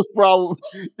solve this problem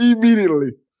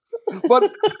immediately.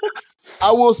 But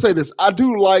I will say this. I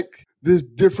do like this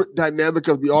different dynamic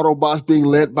of the Autobots being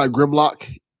led by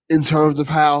Grimlock in terms of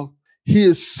how he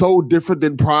is so different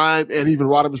than Prime and even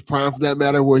Rodimus Prime for that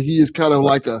matter, where he is kind of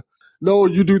like no,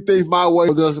 you do things my way,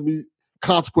 there's going to be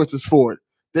consequences for it.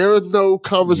 There is no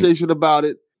conversation about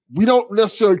it. We don't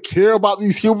necessarily care about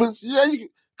these humans. Yeah,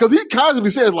 because he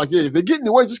constantly says, like, yeah, if they get in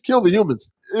the way, just kill the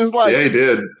humans. It's like, yeah, he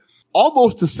did.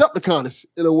 Almost Decepticon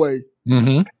in a way.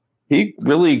 Mm-hmm. He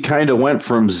really kind of went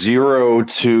from Zero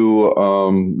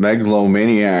to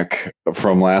megalomaniac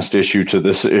from last issue to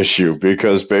this issue,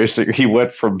 because basically he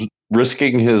went from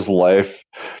risking his life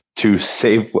to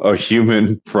save a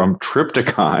human from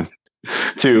Trypticon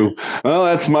to, well,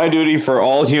 that's my duty for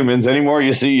all humans. Any more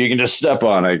you see, you can just step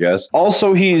on, I guess.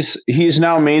 Also, he's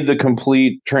now made the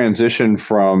complete transition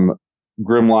from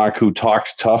Grimlock, who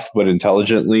talked tough but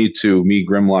intelligently, to me,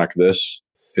 Grimlock this.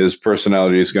 His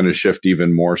personality is going to shift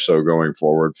even more so going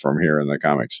forward from here in the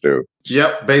comics too.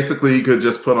 Yep. Basically, you could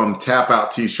just put on a tap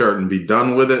out t-shirt and be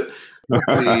done with it.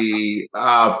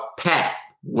 Pat,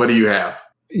 what do you have?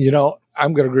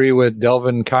 I'm going to agree with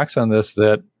Delvin Cox on this,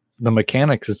 that the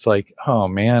mechanics, it's like, oh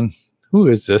man, who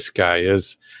is this guy?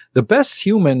 Is the best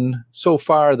human so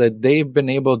far that they've been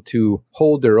able to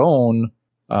hold their own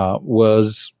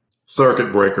was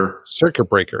Circuit Breaker. Circuit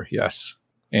Breaker, yes.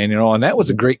 And, and that was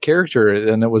a great character.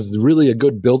 And it was really a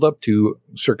good build up to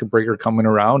Circuit Breaker coming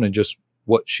around and just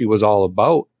what she was all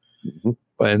about.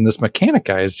 Mm-hmm. And this mechanic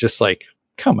guy is just like,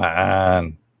 come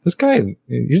on, this guy,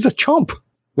 he's a chump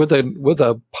with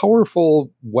a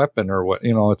powerful weapon or what,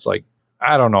 it's like,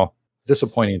 I don't know,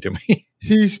 disappointing to me.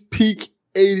 He's peak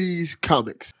 80s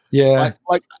comics. Yeah.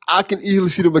 Like I can easily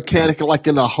see the mechanic like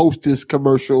in a Hostess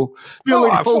commercial.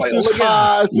 Hostess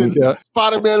pies and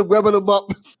Spider-Man webbing them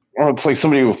up. Oh, it's like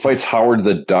somebody who fights Howard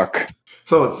the Duck.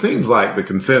 So it seems like the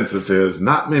consensus is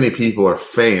not many people are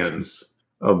fans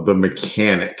of the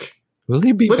mechanic. Will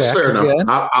he be back fair again?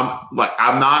 enough.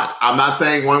 I'm not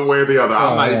saying one way or the other.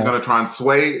 I'm not even going to try and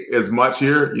sway as much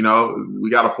here. We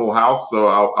got a full house, so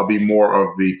I'll be more of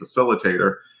the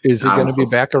facilitator. Is he going to be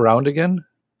back around again?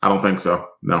 I don't think so.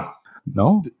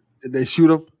 No. Did they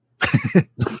shoot him?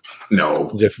 No.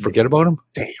 Did they forget about him?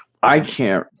 Damn. I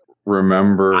can't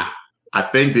remember. I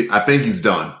think he's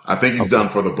done. I think he's done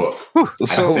for the book.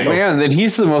 So, man, then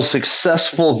he's the most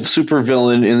successful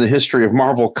supervillain in the history of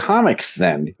Marvel Comics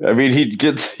then. I mean, he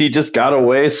just got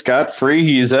away scot-free.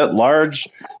 He's at large.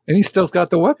 And he still got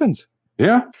the weapons.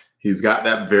 Yeah. He's got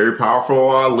that very powerful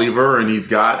lever, and he's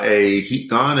got a heat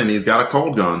gun, and he's got a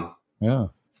cold gun. Yeah.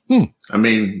 I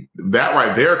mean, that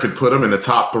right there could put him in the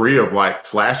top 3 of like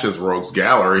Flash's Rogues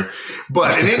Gallery.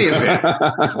 But in any event,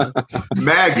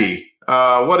 Maggie,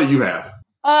 what do you have?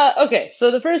 Okay, so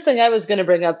the first thing I was going to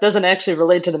bring up doesn't actually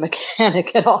relate to the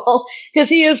mechanic at all, because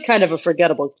he is kind of a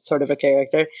forgettable sort of a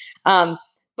character.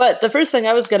 But the first thing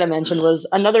I was going to mention was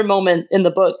another moment in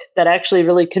the book that actually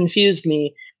really confused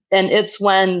me. And it's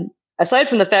when, aside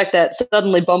from the fact that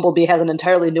suddenly Bumblebee has an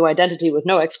entirely new identity with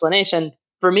no explanation,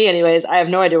 for me anyways, I have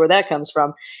no idea where that comes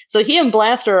from. So he and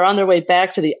Blaster are on their way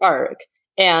back to the Ark,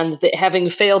 and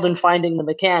having failed in finding the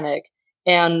mechanic.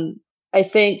 And I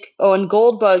think, and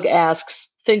Goldbug asks,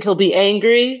 think he'll be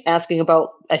angry, asking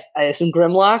about I assume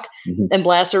Grimlock, and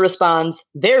Blaster responds,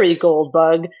 "Very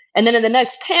Goldbug." And then in the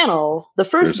next panel, the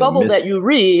first bubble that you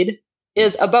read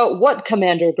is about what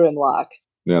Commander Grimlock?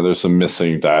 Yeah, there's some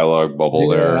missing dialogue bubble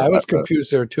there. I was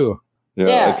confused there too.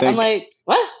 Yeah, I'm like,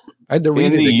 what? I had to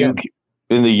read it again.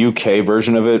 In the UK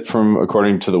version of it,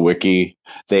 according to the wiki,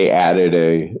 they added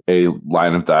a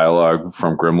line of dialogue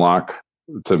from Grimlock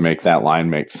to make that line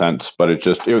make sense. But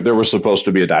there was supposed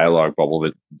to be a dialogue bubble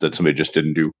that somebody just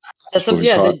didn't do.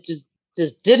 They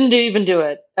just didn't even do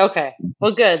it. Okay,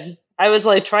 well, good. I was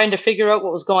like trying to figure out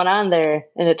what was going on there,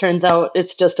 and it turns out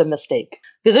it's just a mistake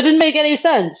because it didn't make any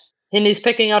sense. And he's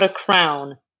picking out a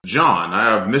crown. John, I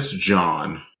have Miss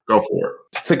John. Go for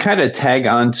it. To kind of tag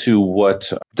on to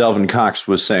what Delvin Cox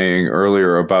was saying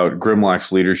earlier about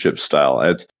Grimlock's leadership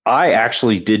style, I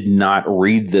actually did not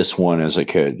read this one as a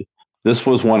kid. This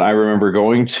was one I remember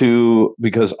going to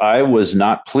because I was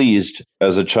not pleased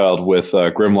as a child with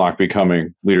Grimlock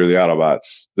becoming leader of the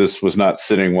Autobots. This was not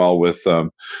sitting well with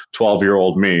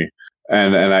 12-year-old me.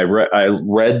 And I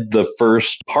read the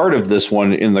first part of this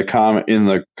one in the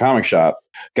comic shop,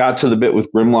 got to the bit with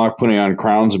Grimlock putting on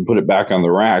crowns and put it back on the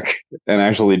rack, and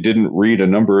actually didn't read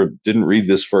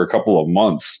this for a couple of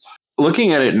months.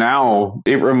 Looking at it now,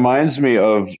 it reminds me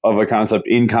of a concept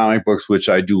in comic books, which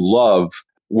I do love,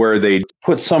 where they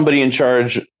put somebody in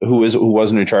charge who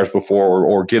wasn't in charge before,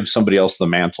 or give somebody else the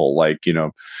mantle, like,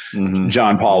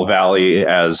 John Paul Valley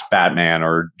as Batman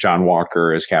or John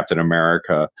Walker as Captain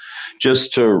America,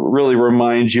 just to really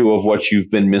remind you of what you've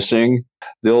been missing.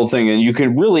 The old thing, and you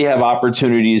can really have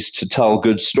opportunities to tell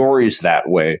good stories that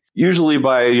way, usually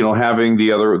by, having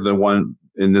the one,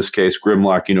 in this case,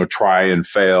 Grimlock, try and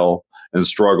fail and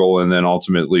struggle, and then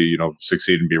ultimately,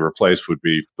 succeed and be replaced would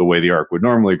be the way the arc would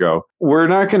normally go. We're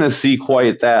not going to see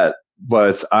quite that,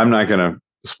 but I'm not going to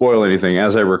spoil anything.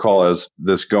 As I recall, as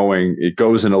this it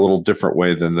goes in a little different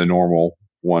way than the normal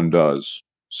one does.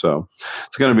 So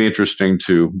it's going to be interesting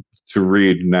to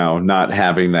read now, not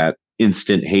having that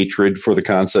instant hatred for the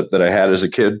concept that I had as a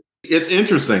kid. It's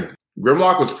interesting.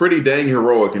 Grimlock was pretty dang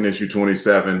heroic in issue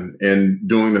 27 in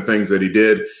doing the things that he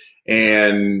did.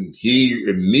 And he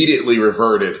immediately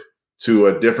reverted to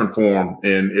a different form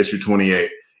in issue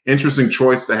 28. Interesting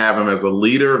choice to have him as a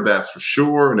leader, that's for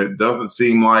sure. And it doesn't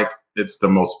seem like it's the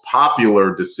most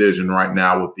popular decision right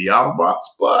now with the Autobots,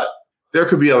 but there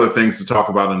could be other things to talk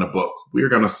about in the book. We're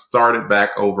going to start it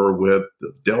back over with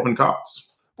Delvin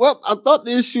Cox. Well, I thought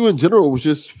the issue in general was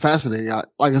just fascinating.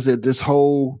 Like I said, this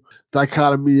whole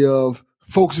dichotomy of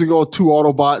focusing on two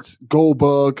Autobots,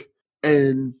 Goldbug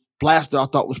and Blaster, I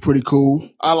thought was pretty cool.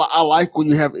 I like when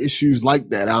you have issues like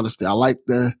that, honestly. I like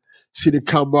to see the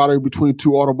camaraderie between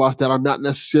two Autobots that are not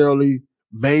necessarily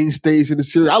mainstays in the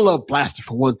series. I love Blaster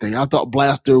for one thing. I thought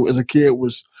Blaster as a kid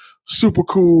was super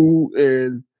cool,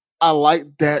 and I like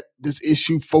that this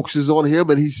issue focuses on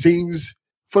him, and he seems,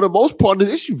 for the most part, in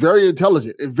this issue, very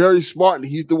intelligent and very smart, and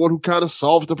he's the one who kind of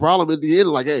solves the problem at the end.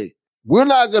 Like, hey, we're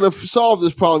not going to solve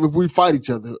this problem if we fight each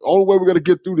other. The only way we're going to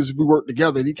get through this is if we work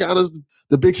together. And he kind of is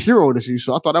the big hero in this issue.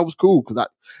 So I thought that was cool because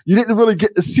you didn't really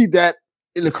get to see that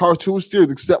in the cartoon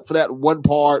series except for that one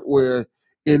part where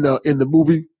in the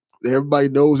movie that everybody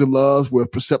knows and loves where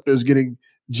Perceptor is getting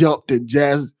jumped and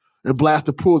Jazz and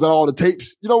Blaster pulls out all the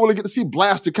tapes. You don't really get to see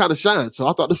Blaster kind of shine. So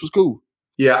I thought this was cool.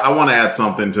 Yeah, I want to add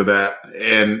something to that.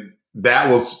 And that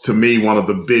was, to me, one of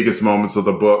the biggest moments of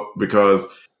the book because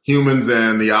humans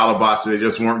and the Autobots, they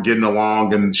just weren't getting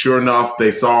along. And sure enough,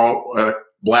 they saw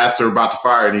Blaster about to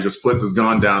fire and he just puts his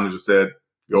gun down and just said,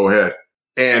 go ahead.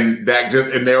 And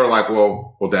they were like,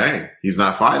 well, dang, he's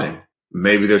not fighting.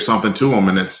 Maybe there's something to him,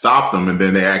 and it stopped them. And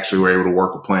then they actually were able to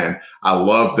work a plan. I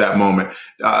loved that moment.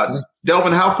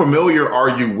 Delvin, how familiar are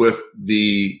you with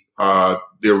the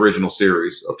original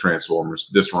series of Transformers,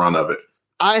 this run of it?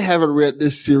 I haven't read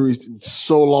this series in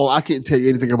so long. I can't tell you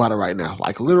anything about it right now.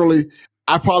 Like literally,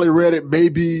 I probably read it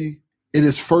maybe in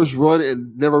its first run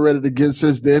and never read it again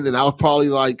since then. And I was probably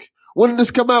like, when did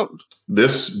this come out?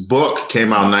 This book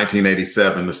came out in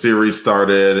 1987. The series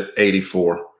started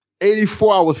 84.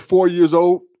 84, I was 4 years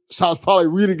old. So I was probably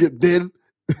reading it then.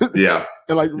 Yeah.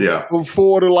 And from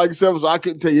 4 to 7. So I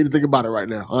couldn't tell you anything about it right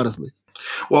now, honestly.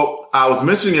 Well, I was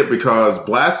mentioning it because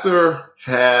Blaster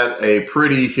had a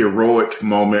pretty heroic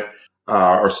moment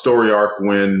or story arc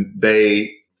when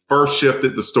they first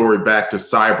shifted the story back to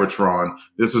Cybertron.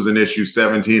 This was in issue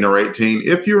 17 or 18.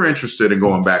 If you're interested in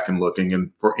going back and looking,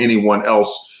 and for anyone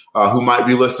else who might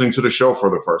be listening to the show for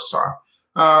the first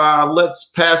time,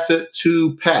 let's pass it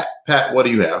to Pat. Pat, what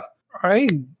do you have?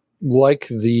 I like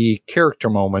the character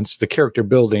moments, the character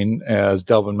building, as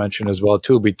Delvin mentioned as well,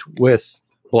 too, with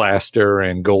Blaster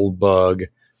and Goldbug.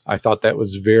 I thought that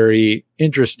was very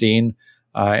interesting.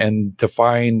 And to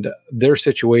find their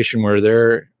situation where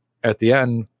they're at the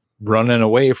end running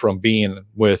away from being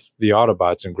with the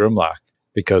Autobots and Grimlock,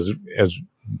 because as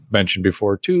mentioned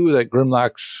before too, that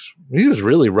he was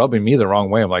really rubbing me the wrong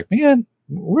way. I'm like, man,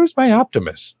 where's my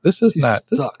Optimus? This is not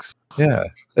sucks. Yeah.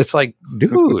 It's like,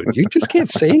 dude, you just can't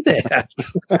say that.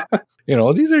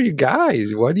 These are you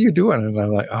guys. What are you doing? And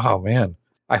I'm like, oh man,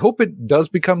 I hope it does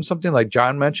become something like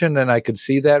John mentioned. And I could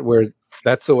see that where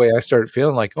that's the way I started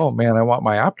feeling like, oh man, I want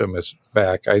my Optimus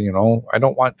back. I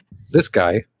don't want this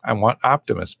guy. I want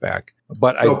Optimus back.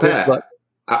 But so Pat,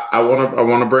 I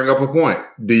want to bring up a point.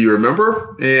 Do you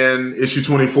remember in issue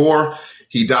 24,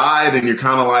 he died and you're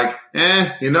kind of like,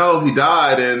 he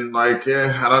died and like,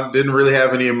 didn't really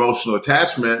have any emotional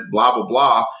attachment, blah, blah,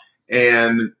 blah.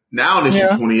 And now in issue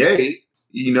 28,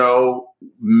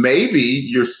 maybe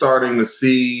you're starting to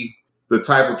see the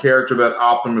type of character that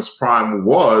Optimus Prime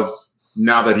was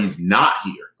now that he's not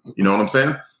here. You know what I'm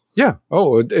saying? Yeah.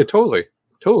 Oh, it totally.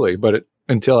 But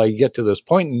until I get to this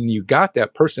point and you got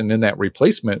that person in that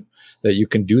replacement that you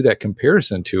can do that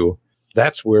comparison to,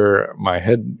 that's where my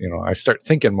head, I start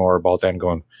thinking more about that and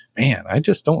going, man, I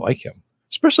just don't like him.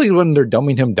 Especially when they're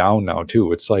dumbing him down now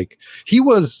too. It's like he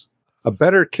was a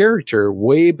better character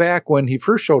way back when he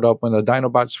first showed up, when the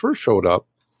Dinobots first showed up,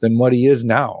 than what he is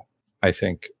now. I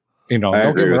think, don't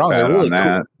get me wrong, they're really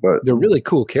cool. But they're really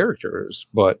cool characters,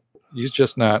 but he's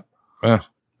just not. I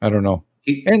don't know.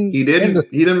 He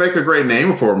didn't make a great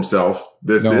name for himself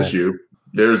this issue.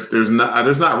 There's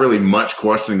not really much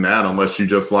questioning that unless you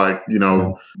just like,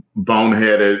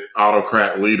 boneheaded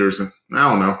autocrat leaders. And I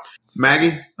don't know.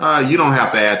 Maggie, you don't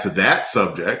have to add to that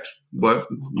subject, but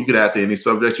you could add to any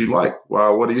subject you like.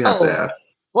 Well, what do you have to add?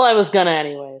 Well, I was gonna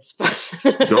anyways.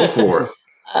 Go for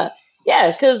it.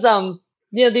 Because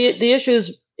the issue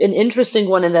is an interesting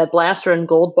one in that Blaster and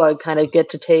Goldbug kind of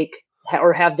get to take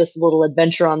or have this little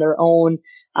adventure on their own.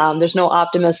 There's no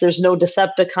Optimus, there's no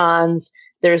Decepticons.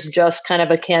 There's just kind of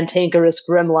a cantankerous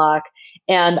Grimlock.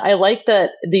 And I like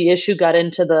that the issue got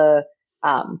into the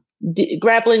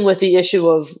grappling with the issue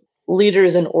of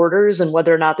leaders and orders and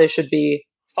whether or not they should be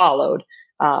followed.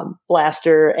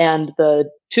 Blaster and the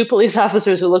two police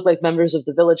officers who look like members of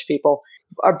the Village People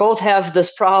both have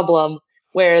this problem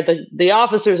where the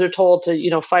officers are told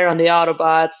to, fire on the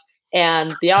Autobots,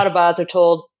 and the Autobots are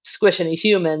told squish any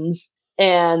humans,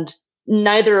 and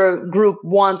neither group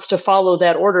wants to follow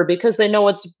that order because they know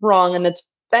it's wrong and it's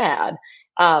bad.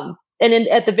 And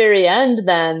at the very end,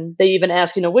 then they even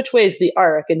ask, which way is the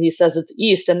Ark? And he says it's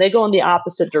east, and they go in the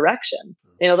opposite direction.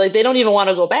 Like they don't even want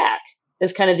to go back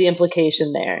is kind of the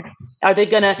implication there. Are they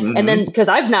going to, and then, because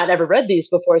I've not ever read these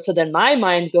before, so then my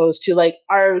mind goes to like,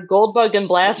 are Goldbug and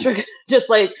Blaster just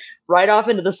like ride off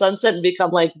into the sunset and become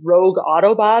like rogue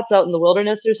Autobots out in the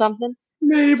wilderness or something?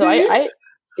 Maybe. So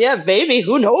maybe,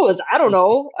 who knows? I don't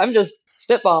know. I'm just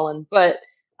spitballing, but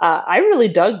I really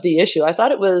dug the issue. I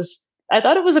thought it was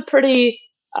a pretty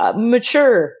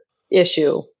mature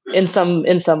issue in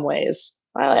some ways.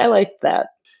 I liked that.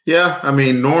 Yeah, I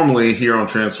mean, normally here on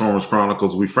Transformers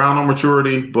Chronicles, we frown on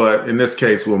maturity, but in this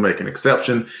case, we'll make an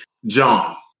exception.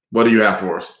 John, what do you have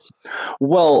for us?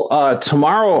 Well,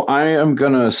 tomorrow I am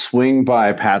going to swing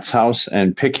by Pat's house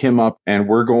and pick him up, and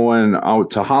we're going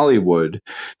out to Hollywood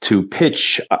to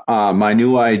pitch my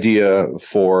new idea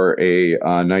for a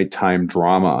nighttime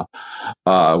drama,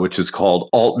 which is called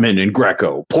Altman and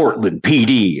Greco, Portland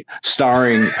PD,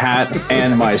 starring Pat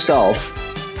and myself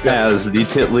as the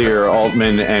titular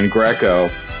Altman and Greco,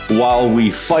 while we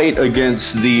fight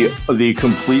against the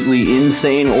completely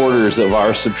insane orders of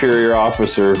our superior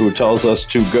officer who tells us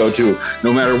to go to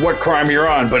no matter what crime you're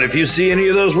on, but if you see any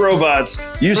of those robots,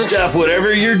 you stop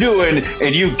whatever you're doing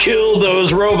and you kill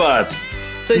those robots.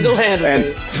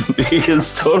 Single-handedly. And he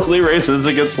is totally racist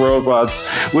against robots,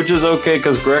 which is okay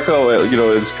because Greco,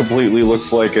 it completely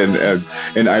looks like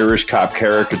an Irish cop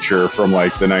caricature from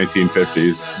like the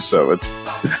 1950s. So it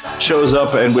shows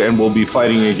up and we'll be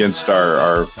fighting against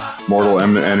our mortal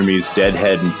enemies,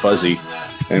 Deadhead and Fuzzy,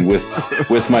 and with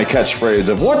my catchphrase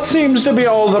of "What seems to be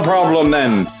all the problem?"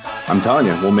 Then I'm telling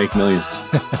you, we'll make millions.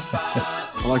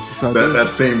 I like this idea.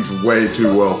 That seems way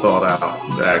too well thought out,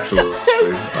 actually.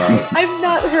 I've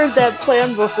not heard that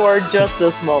plan before just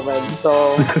this moment,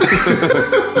 so...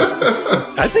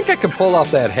 I think I could pull off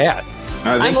that hat.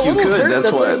 I think you could,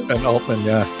 that's what... An Altman,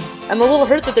 yeah. I'm a little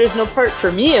hurt that there's no part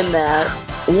for me in that.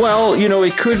 Well,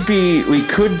 it could be, we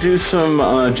could do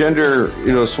some gender,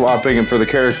 swapping and for the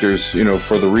characters,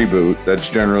 for the reboot. That's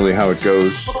generally how it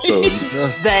goes. So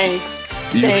Thanks.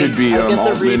 You could be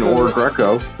Altman or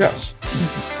Greco. Yes.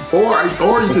 Or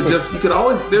you could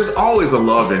always, there's always a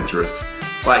love interest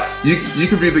Like you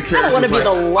could be the I character. don't want to be like,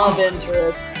 the love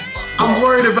interest. I'm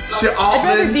worried about you, I'd rather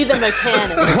Altman. be the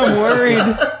mechanic. I'm worried.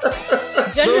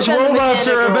 Gender Those bend the robots mechanic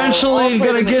are role. I'll eventually play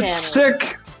going the to get mechanic.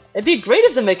 sick. It'd be great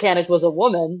if the mechanic was a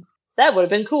woman. That would have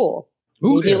been cool.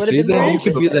 Ooh, Maybe it would see, have been then very you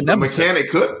could be the The nemesis.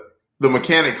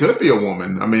 mechanic could be a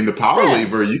woman. I mean, the power Yeah.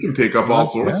 lever, you can pick up all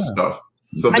sorts of stuff.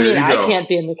 So there you I go. can't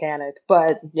be a mechanic,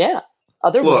 but yeah,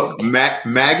 other Look, women.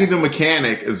 Maggie the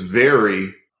mechanic is very,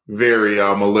 very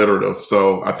alliterative.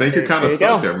 So I think you're kind of There you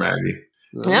stuck go. there, Maggie.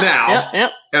 Yeah, Now, yeah.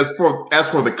 as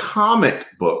for the comic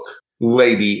book,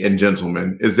 lady and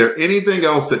gentlemen, is there anything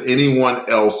else that anyone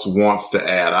else wants to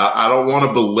add? I don't want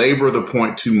to belabor the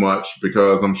point too much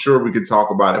because I'm sure we could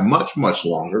talk about it much, much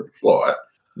longer. But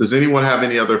does anyone have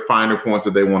any other finer points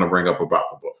that they want to bring up about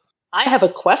the book? I have a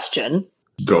question.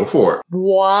 Go for it.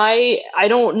 Why? I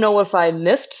don't know if I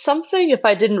missed something, if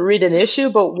I didn't read an issue,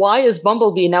 but why is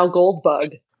Bumblebee now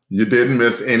Goldbug? You didn't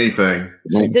miss anything.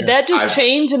 Did that just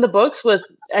change in the books with,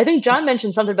 I think John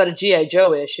mentioned something about a G.I.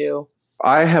 Joe issue.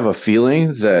 I have a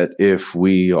feeling that if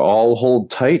we all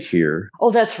hold tight here,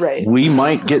 Oh, that's right. we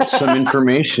might get some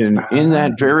information in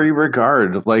that very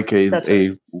regard, like That's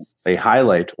a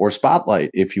highlight or spotlight,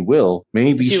 if you will,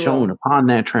 may be If you shown will. upon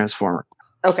that transformer.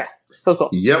 Okay, cool.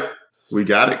 Yep, we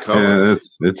got it covered.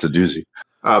 It's a doozy.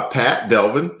 Pat,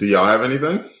 Delvin, do y'all have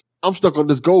anything? I'm stuck on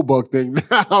this Goldbug thing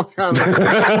now. Kind of.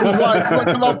 It's like,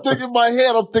 'cause I'm thinking in my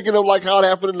head, I'm thinking of like how it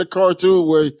happened in the cartoon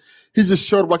where he just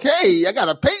showed up like, "Hey, I got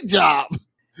a paint job."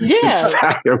 Yeah.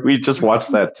 We just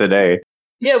watched that today.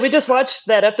 Yeah, we just watched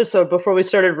that episode before we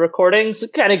started recording, so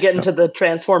kind of get into the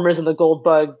Transformers and the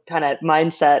Goldbug kind of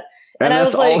mindset. And I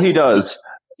that's was like, all he does.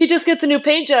 he just gets a new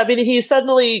paint job and he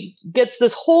suddenly gets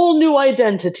this whole new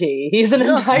identity. He's an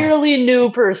entirely new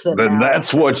person. Then now.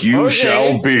 that's what you Okay.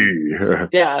 shall be.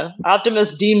 Yeah,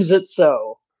 Optimus deems it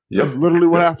so. That's literally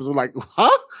what happens. I'm like, huh?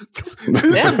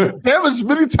 Yeah. It happens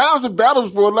many times in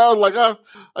battles before. Now, like, I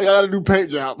got a new paint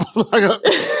job.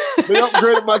 They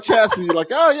upgraded my chassis. Like,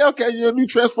 oh, yeah, okay, you're a new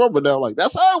Transformer now. Like,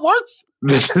 that's how it works.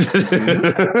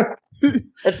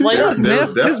 It's like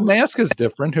His mask is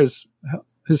different.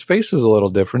 His face is a little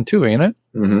different too, ain't it?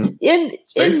 Mm-hmm.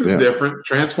 His face is different.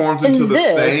 Transforms in into the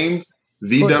this- same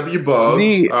VW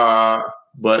bug.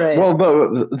 But Right. Well,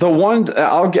 the one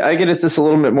I get at this a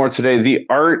little bit more today. The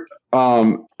art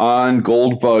on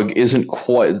Goldbug isn't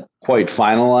quite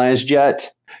finalized yet.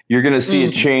 You're going to see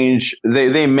it change.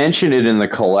 They mention it in the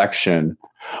collection.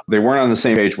 They weren't on the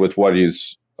same page with what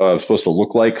he's supposed to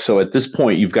look like. So at this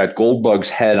point, you've got Goldbug's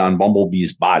head on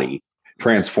Bumblebee's body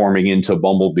transforming into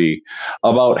Bumblebee.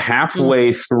 About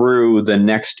halfway through the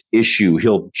next issue,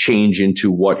 he'll change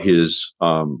into what his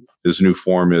new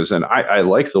form is, and I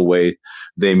like the way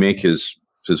they make his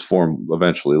form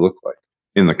eventually look like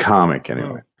in the comic,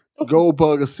 anyway.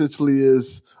 Goldbug essentially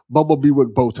is Bumblebee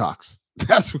with Botox.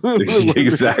 That's really what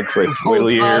Exactly. Wait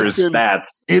till you hear his Botox and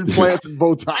stats. Implants and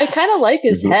Botox. I kind of like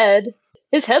his head.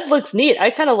 His head looks neat. I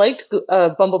kind of liked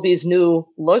Bumblebee's new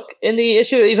look in the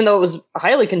issue, even though it was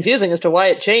highly confusing as to why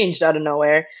it changed out of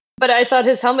nowhere. But I thought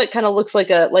his helmet kind of looks like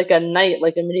a knight,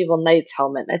 like a medieval knight's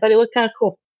helmet. I thought he looked kind of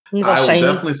cool. He's all I will shiny.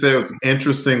 definitely say it was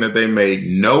interesting that they made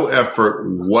no effort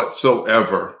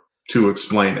whatsoever to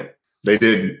explain it. They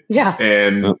didn't. Yeah.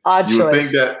 And Odd you would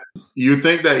choice.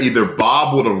 think that either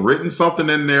Bob would have written something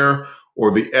in there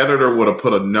or the editor would have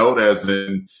put a note as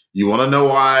in, you want to know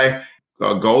why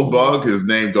Goldbug is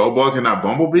named Goldbug and not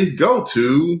Bumblebee? Go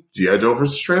to G.I. Joe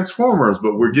vs. Transformers.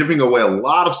 But we're giving away a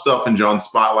lot of stuff in John's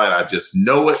Spotlight. I just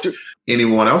know it.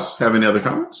 Anyone else have any other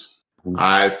comments?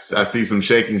 I see some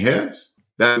shaking heads.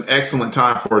 That's an excellent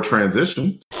time for a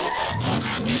transition.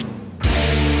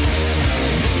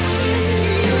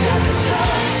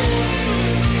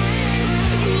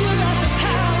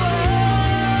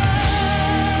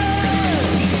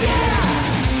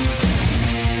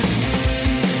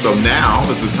 So now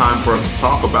is the time for us to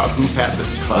talk about Who Had the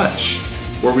Touch,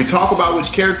 where we talk about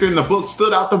which character in the book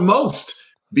stood out the most,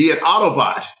 be it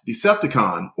Autobot,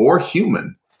 Decepticon, or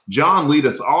human. John, lead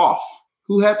us off.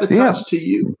 Who had the touch to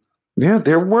you? Yeah,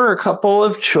 there were a couple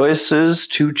of choices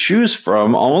to choose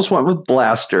from. Almost went with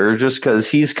Blaster just because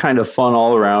he's kind of fun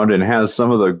all around and has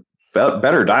some of the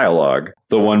better dialogue.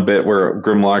 The one bit where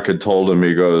Grimlock had told him,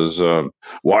 he goes,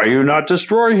 why you not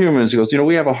destroy humans? He goes,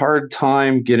 we have a hard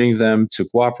time getting them to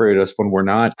cooperate us when we're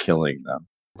not killing them.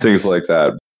 Things like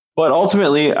that. But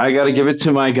ultimately, I got to give it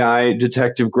to my guy,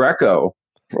 Detective Greco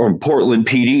from Portland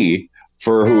PD,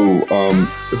 for who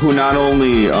not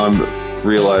only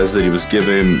realized that he was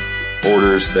given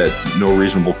orders that no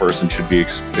reasonable person should be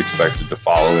expected to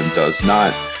follow and does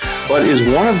not, but is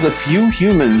one of the few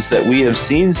humans that we have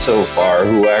seen so far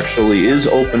who actually is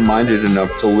open-minded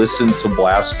enough to listen to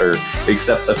Blaster,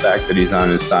 accept the fact that he's on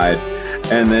his side,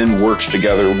 and then works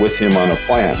together with him on a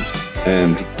plan.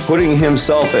 And putting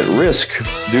himself at risk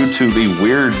due to the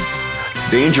weird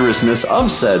dangerousness of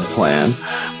said plan,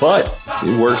 but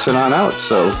he works it on out.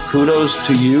 So kudos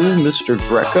to you, Mr.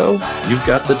 Greco. You've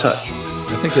got the touch.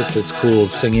 I think it's his cool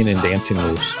singing and dancing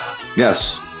moves.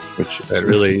 Yes. Which that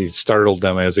really startled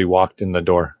them as he walked in the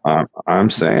door. I'm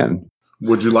saying.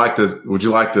 Would you like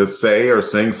to say or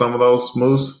sing some of those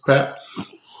moves, Pat?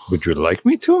 Would you like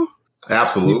me to?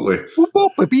 Absolutely.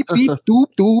 Beep, beep, doop,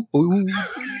 doop,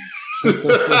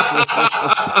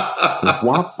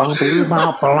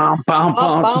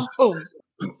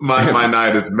 My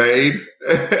night is made,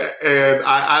 and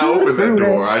I opened that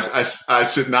door. I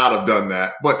should not have done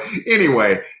that. But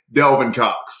anyway, Delvin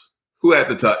Cox, who had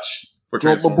the touch for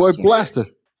Transformers? My boy Blaster.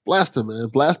 Blaster, man.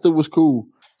 Blaster was cool.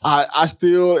 I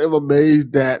still am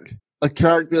amazed that a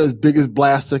character as big as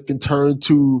Blaster can turn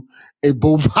to a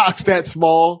boombox that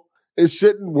small. It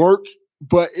shouldn't work,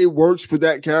 but it works for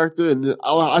that character. And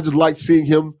I just like seeing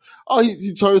him. Oh,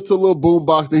 he turns to a little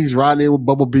boombox, then he's riding in with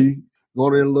Bumblebee,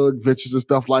 going in little adventures and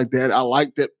stuff like that. I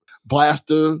like that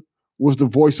Blaster was the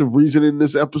voice of reason in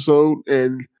this episode.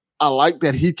 And I like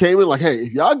that he came in like, hey,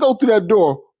 if y'all go through that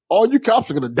door, all you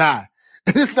cops are going to die.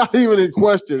 And it's not even in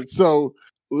question. So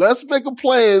let's make a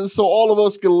plan so all of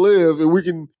us can live and we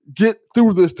can get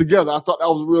through this together. I thought that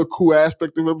was a real cool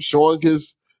aspect of him, showing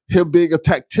him being a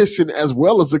tactician as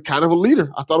well as a kind of a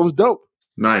leader. I thought it was dope.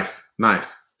 Nice.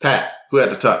 Pat, who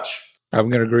had the touch? I'm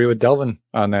going to agree with Delvin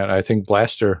on that. I think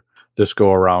Blaster this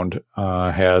go around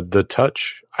had the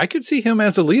touch. I could see him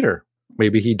as a leader.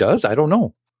 Maybe he does. I don't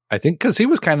know. I think because he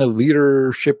was kind of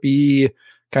leadership-y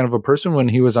kind of a person when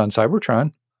he was on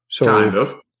Cybertron. So kind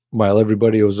of. While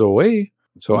everybody was away.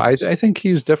 So I think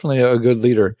he's definitely a good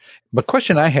leader. But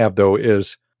question I have, though,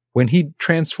 is when he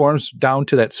transforms down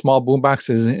to that small boombox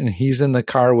and he's in the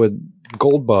car with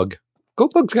Goldbug,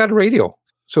 Goldbug's got a radio.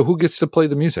 So who gets to play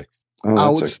the music? Oh,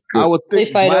 I would think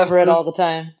they fight Blaster, over it all the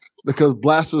time. Because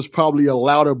Blaster's probably a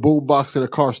louder boombox than a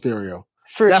car stereo.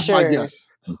 That's my guess.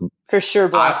 For sure,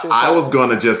 Blaster. I was going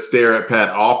to just stare at Pat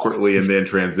awkwardly and then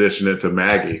transition it to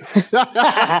Maggie.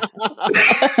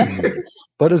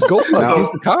 But as Goldbug,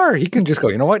 he's the car. He can just go,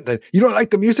 you know what? You don't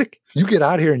like the music? You get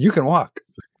out here and you can walk.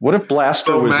 What if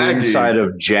Blaster was inside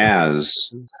of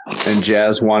Jazz and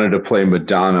Jazz wanted to play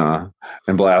Madonna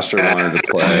and Blaster wanted to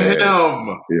play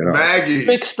Maggie?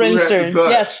 Rick Springsteen.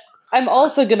 Yes. I'm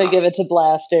also going to give it to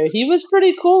Blaster. He was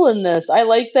pretty cool in this. I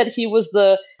like that he was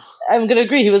I'm going to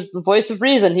agree. He was the voice of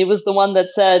reason. He was the one that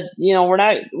said,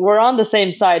 we're on the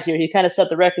same side here. He kind of set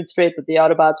the record straight that the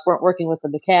Autobots weren't working with the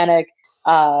mechanic.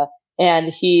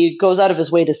 And he goes out of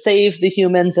his way to save the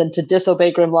humans and to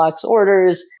disobey Grimlock's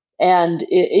orders. And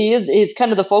he's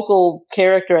kind of the focal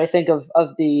character, I think, of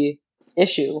the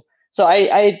issue. So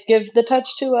I give the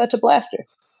touch to Blaster.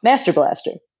 Master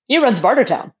Blaster. He runs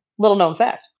Bartertown. Little known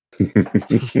fact. I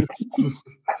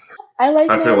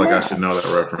feel like I should know that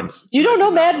reference. You don't know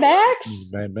Mad Max?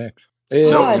 Mad Max.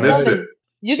 No, missed it.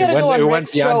 You got to go on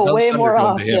Rick's show way more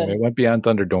often. It went beyond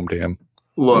Thunderdome to him.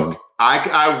 Look,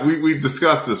 we've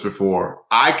discussed this before.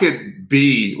 I could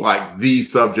be like the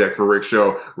subject for Rick's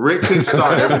show. Rick could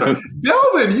start every time.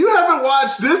 Delvin, you haven't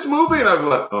watched this movie? And I'd be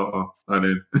like, I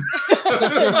didn't.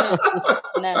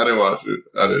 I didn't watch it.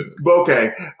 I didn't. But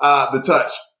okay, the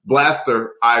touch.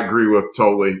 Blaster, I agree with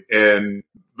totally. And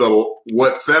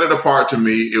what set it apart to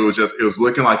me, it was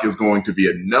looking like it was going to be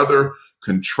another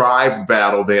contrived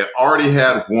battle. They had already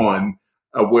had one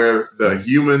where the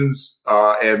humans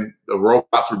and the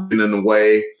robots were getting in the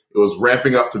way. It was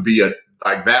ramping up to be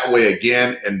that way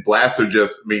again. And Blaster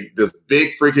this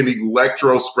big freaking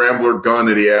electro scrambler gun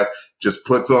that he has just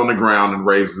puts it on the ground and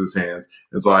raises his hands.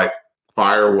 It's like,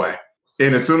 fire away.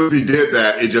 And as soon as he did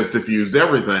that, it just diffused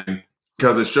everything.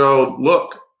 Because it showed,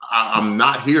 look, I'm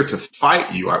not here to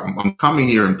fight you. I'm coming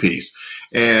here in peace.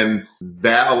 And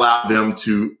that allowed them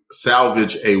to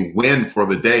salvage a win for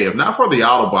the day, if not for the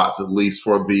Autobots, at least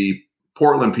for the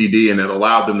Portland PD. And it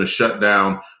allowed them to shut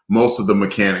down most of the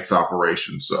mechanics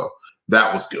operations. So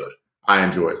that was good. I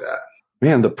enjoyed that.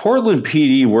 Man, the Portland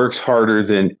PD works harder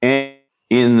than any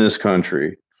in this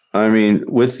country. I mean,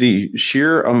 with the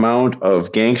sheer amount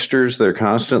of gangsters they're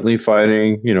constantly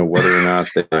fighting, whether or not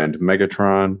they find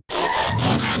Megatron. But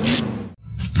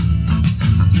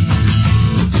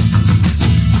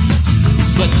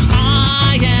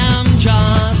I am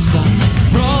just a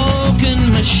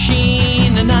broken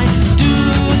machine, and I do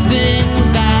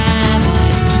things that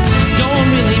I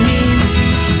don't really mean.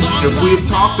 If we have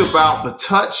talked about the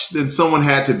touch, then someone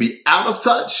had to be out of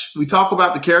touch. We talk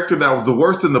about the character that was the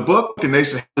worst in the book, and they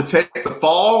should have to take the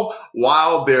fall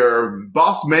while their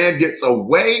boss man gets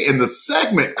away in the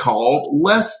segment called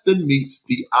Less Than Meets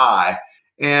the Eye.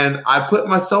 And I put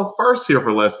myself first here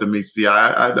for Less Than Meets the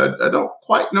Eye. I don't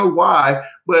quite know why,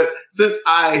 but since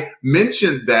I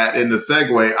mentioned that in the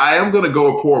segue, I am going to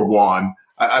go with poor Juan.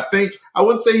 I think I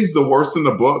wouldn't say he's the worst in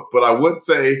the book, but I would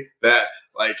say that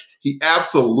like he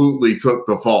absolutely took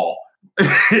the fall.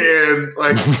 And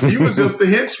like he was just a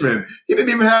henchman. He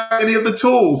didn't even have any of the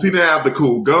tools. He didn't have the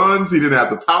cool guns. He didn't have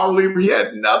the power lever. He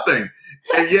had nothing.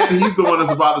 And yet he's the one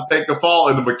that's about to take the fall,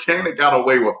 and the mechanic got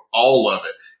away with all of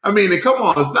it. I mean, and come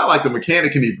on, it's not like the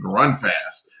mechanic can even run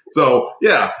fast. So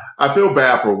yeah, I feel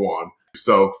bad for Juan.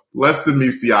 So Less Than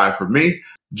Meets the Eye for me.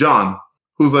 John,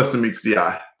 who's Less Than Meets the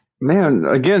Eye? Man,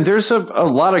 again, there's a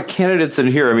lot of candidates in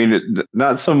here. I mean,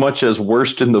 not so much as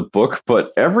worst in the book,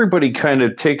 but everybody kind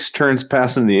of takes turns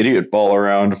passing the idiot ball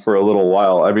around for a little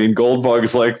while. I mean,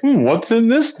 Goldbug's like, what's in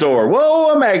this door? Whoa,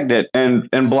 a magnet. And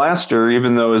Blaster,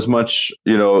 even though as much,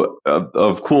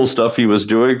 of cool stuff he was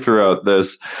doing throughout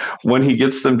this, when he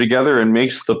gets them together and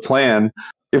makes the plan,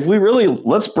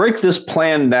 let's break this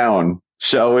plan down.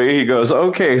 Shall we? He goes,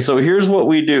 okay, so here's what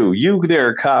we do. You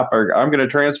there, cop, I'm going to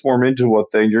transform into a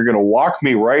thing. You're going to walk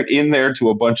me right in there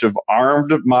to a bunch of armed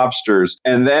mobsters.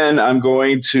 And then I'm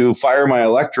going to fire my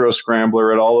electro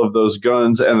scrambler at all of those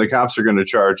guns, and the cops are going to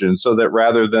charge in, so that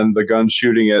rather than the guns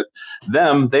shooting at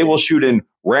them, they will shoot in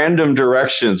random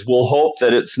directions. We'll hope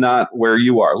that it's not where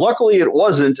you are. Luckily, it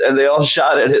wasn't, and they all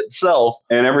shot at itself,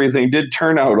 and everything did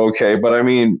turn out okay. But I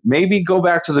mean, maybe go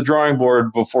back to the drawing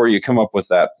board before you come up with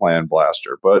that plan,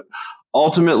 Blaster. But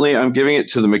ultimately, I'm giving it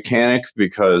to the mechanic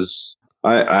because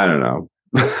I don't know.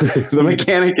 The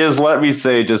mechanic is, let me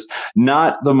say, just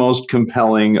not the most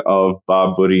compelling of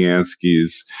Bob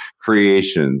Budiansky's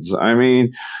creations. I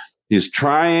mean, he's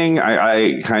trying.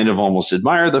 I kind of almost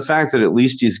admire the fact that at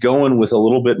least he's going with a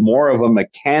little bit more of a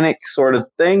mechanic sort of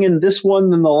thing in this one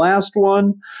than the last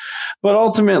one. But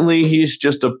ultimately, he's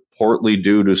just a portly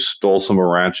dude who stole some of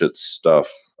Ratchet's stuff.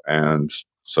 And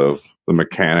so the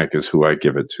mechanic is who I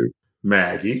give it to.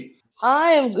 Maggie?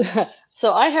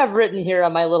 So I have written here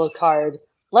on my little card,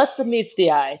 Less Than Meets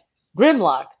the Eye,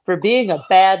 Grimlock for being a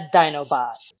bad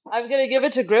Dinobot. I'm going to give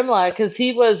it to Grimlock because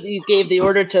he gave the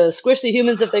order to squish the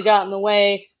humans if they got in the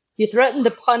way. He threatened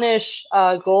to punish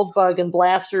Goldbug and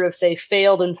Blaster if they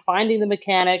failed in finding the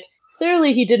mechanic.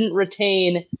 Clearly, he didn't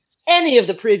retain any of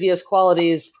the previous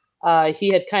qualities he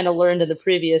had kind of learned in the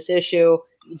previous issue.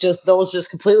 Those just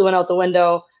completely went out the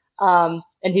window. And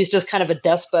he's just kind of a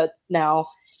despot now.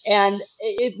 And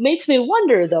it makes me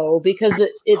wonder, though, because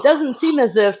it doesn't seem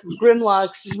as if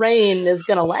Grimlock's reign is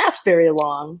going to last very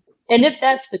long. And if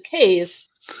that's the case,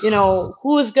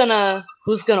 who's gonna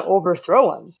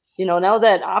overthrow him? Now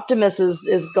that Optimus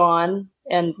is gone,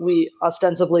 and we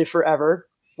ostensibly forever,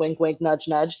 wink, wink, nudge,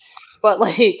 nudge. But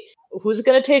who's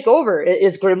gonna take over?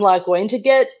 Is Grimlock going to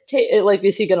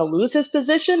is he gonna lose his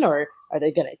position, or are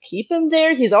they gonna keep him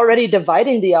there? He's already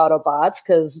dividing the Autobots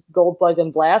because Goldbug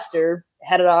and Blaster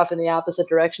headed off in the opposite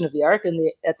direction of the arc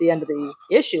at the end of the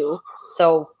issue.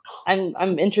 So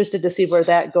I'm interested to see where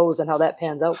that goes and how that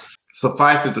pans out.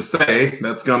 Suffice it to say,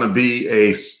 that's going to be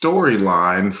a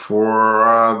storyline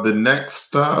for the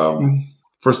next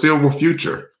foreseeable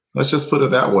future. Let's just put it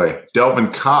that way.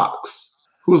 Delvin Cox,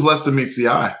 who's Less Than Meets the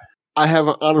Eye? I have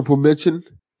an honorable mention,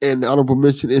 and the honorable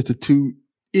mention is the two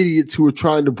idiots who are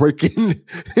trying to break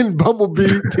in Bumblebee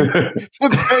to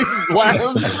take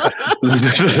glass.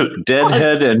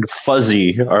 Deadhead and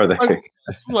Fuzzy are they?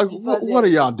 What are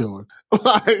y'all doing?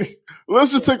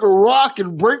 Let's just take a rock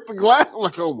and break the glass. I'm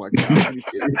like, oh my God.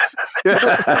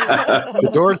 The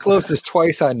door closes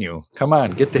twice on you. Come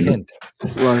on, get the hint.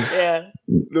 Right. Yeah.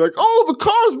 They're like, oh, the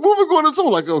car's moving on its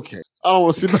own. Like, okay, I don't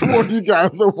want to see no more of you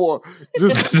guys no more.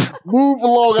 Just move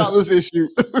along out this issue.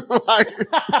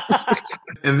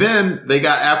 And then they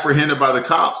got apprehended by the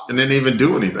cops and didn't even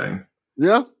do anything.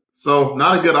 Yeah. So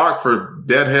not a good arc for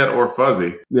Deadhead or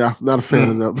Fuzzy. Yeah, not a fan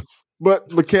of them.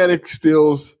 But Mechanic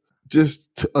still's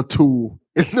just a tool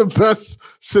in the best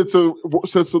sense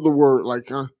of the word.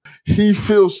 He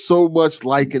feels so much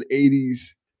like an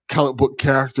 80s comic book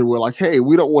character where hey,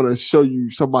 we don't want to show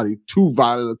you somebody too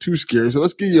violent or too scary. So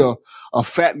let's give you a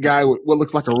fat guy with what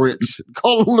looks like a wrench.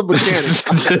 Call him the Mechanic.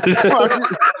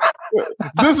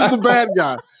 This is the bad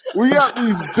guy. We got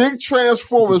these big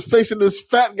Transformers facing this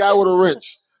fat guy with a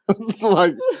wrench.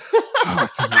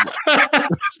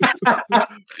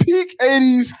 Peak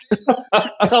 80s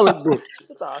comic book.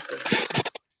 That's awesome.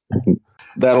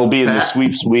 That'll be in the Pat?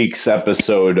 Sweeps Weeks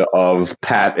episode of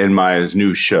Pat and Maya's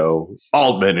new show,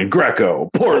 Altman and Greco,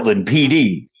 Portland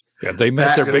PD. Yeah, they met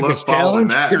Pat, their good luck biggest following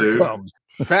challenge. that, Here dude. it comes.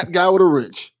 Fat guy with a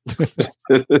wrench.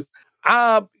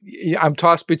 I'm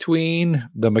tossed between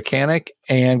the Mechanic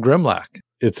and Grimlock.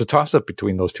 It's a toss-up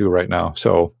between those two right now.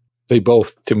 So they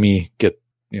both, to me, get,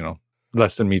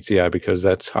 less than meets the eye because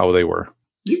that's how they were.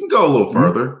 You can go a little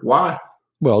further. Why?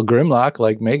 Well, Grimlock,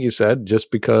 like Maggie said,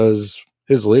 just because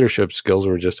his leadership skills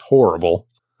were just horrible.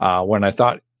 When I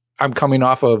thought I'm coming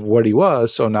off of what he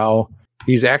was, so now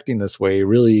he's acting this way,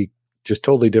 really just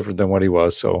totally different than what he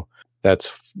was. So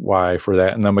that's why for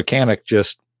that. And the Mechanic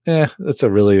just, that's a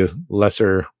really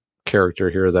lesser character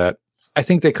here that I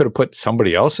think they could have put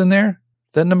somebody else in there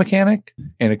than the Mechanic,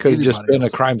 and it could have just been a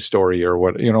crime story or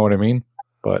what, you know what I mean?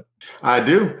 But I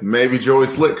do. Maybe Joey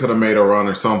Slick could have made a run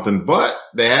or something, but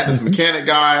they had this Mechanic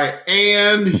guy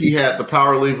and he had the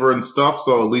power lever and stuff.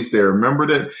 So at least they remembered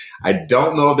it. I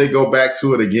don't know if they go back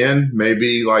to it again.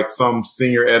 Maybe like some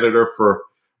senior editor for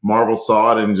Marvel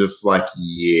saw it and just like,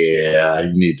 yeah,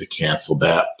 you need to cancel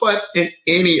that. But in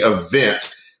any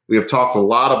event, we have talked a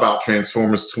lot about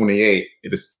Transformers 28.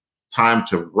 It is time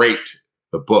to rate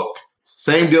the book.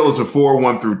 Same deal as before,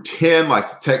 1 through 10, like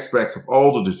the tech specs of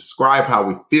old, to describe how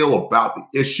we feel about the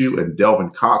issue, and Delvin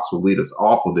Cox will lead us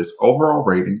off with his overall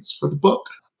ratings for the book.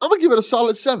 I'm gonna give it a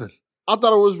solid 7. I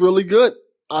thought it was really good.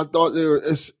 I thought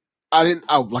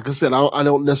like I said, I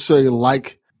don't necessarily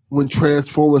like when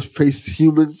Transformers face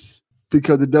humans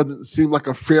because it doesn't seem like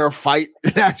a fair fight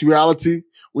in actuality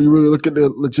when you really look at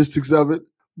the logistics of it.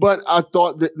 But I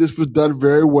thought that this was done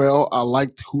very well. I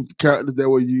liked who the characters that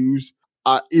were used.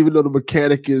 Even though the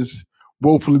Mechanic is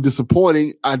woefully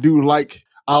disappointing, I like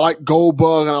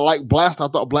Goldbug and I like Blaster. I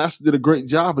thought Blaster did a great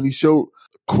job and he showed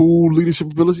cool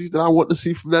leadership abilities that I want to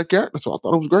see from that character. So I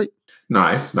thought it was great.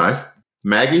 Nice.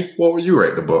 Maggie, what would you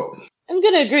rate the book? I'm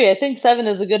going to agree. I think 7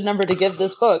 is a good number to give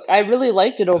this book. I really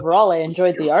liked it overall. I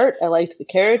enjoyed the art. I liked the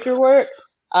character work,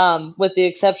 with the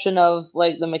exception of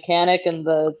like the Mechanic and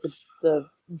the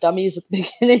dummies at the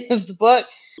beginning of the book.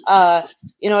 A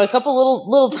couple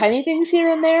little tiny things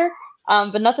here and there,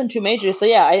 but nothing too major. So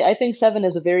yeah, I think 7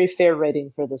 is a very fair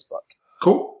rating for this book.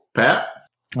 Cool. Pat?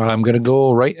 I'm going to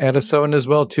go right at a 7 as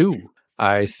well, too.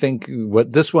 I think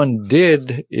what this one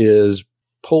did is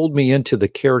pulled me into the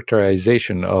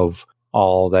characterization of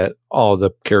all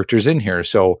the characters in here.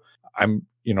 So I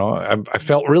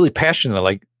felt really passionate.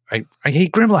 Like I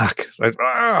hate Grimlock. Like,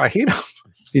 I hate him.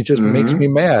 He just makes me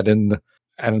mad.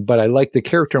 But I like the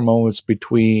character moments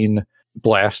between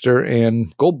Blaster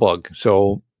and Goldbug.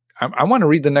 So I want to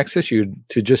read the next issue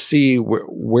to just see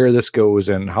where this goes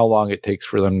and how long it takes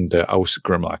for them to oust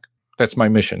Grimlock. That's my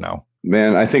mission now.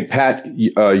 Man, I think, Pat,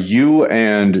 you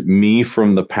and me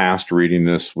from the past reading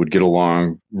this would get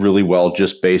along really well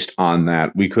just based on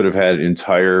that. We could have had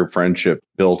entire friendship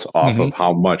built off of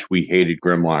how much we hated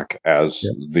Grimlock as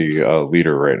the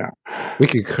leader right now. We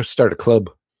could start a club.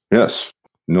 Yes.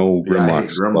 No Grimlock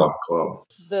Club.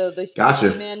 The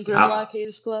Gotcha. He-Man Grimlock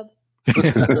Haters Club.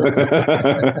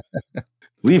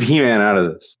 Leave He-Man out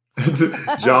of this.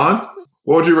 John,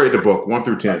 what would you rate the book, 1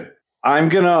 through 10? I'm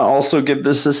going to also give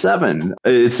this a 7.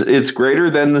 It's greater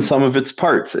than the sum of its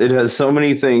parts. It has so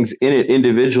many things in it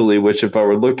individually, which if I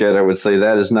were to look at, I would say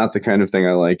that is not the kind of thing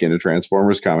I like in a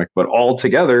Transformers comic. But all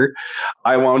together,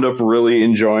 I wound up really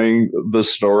enjoying the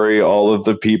story, all of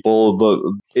the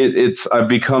people. I've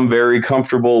become very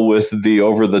comfortable with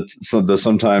the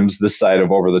sometimes this side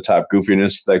of over the top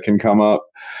goofiness that can come up.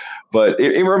 But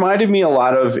it reminded me a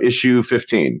lot of issue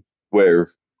 15, where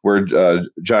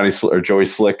Joey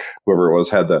Slick, whoever it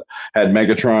was, had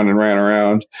Megatron and ran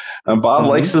around. Bob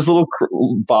likes his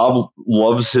Bob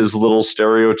loves his little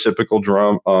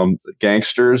stereotypical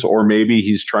gangsters, or maybe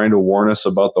he's trying to warn us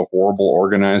about the horrible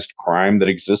organized crime that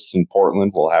exists in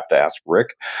Portland. We'll have to ask Rick.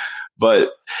 But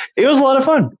it was a lot of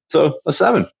fun. So a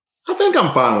 7. I think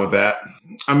I'm fine with that.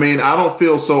 I mean, I don't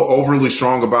feel so overly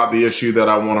strong about the issue that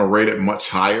I want to rate it much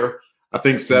higher. I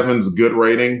think 7's a good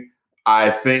rating.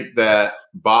 I think that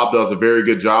Bob does a very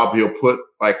good job. He'll put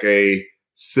like a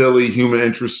silly human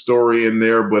interest story in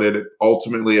there, but it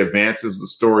ultimately advances the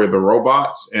story of the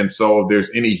robots. And so if there's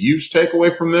any huge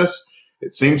takeaway from this,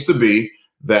 it seems to be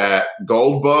that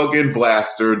Goldbug and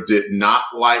Blaster did not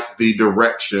like the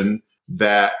direction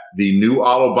that the new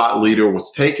Autobot leader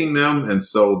was taking them. And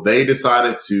so they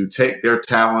decided to take their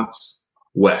talents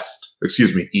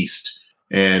east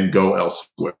and go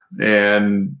elsewhere.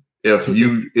 And if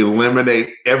you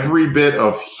eliminate every bit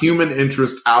of human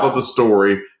interest out of the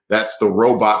story, that's the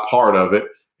robot part of it.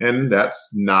 And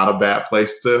that's not a bad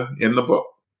place to end the book.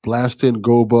 Blaster and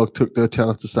Goldbug took their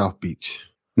talents to South Beach.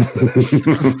 I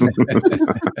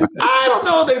don't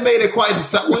know if they made it quite.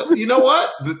 Well, you know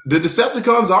what? The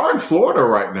Decepticons are in Florida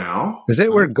right now. Is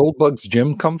that where Goldbug's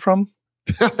gym come from?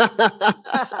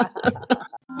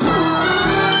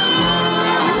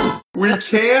 We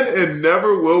can and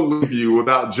never will leave you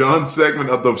without John's segment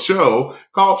of the show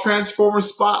called Transformer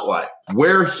Spotlight,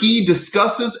 where he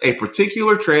discusses a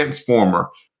particular Transformer,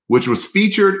 which was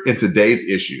featured in today's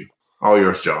issue. All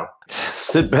yours, John.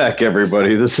 Sit back,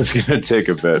 everybody. This is going to take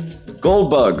a bit.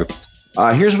 Goldbug.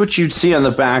 Here's what you'd see on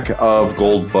the back of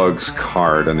Goldbug's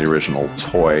card on the original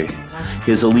toy.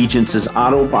 His allegiance is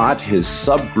Autobot. His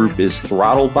subgroup is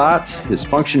Throttlebot. His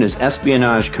function is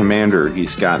Espionage Commander.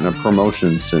 He's gotten a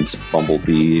promotion since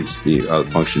Bumblebee's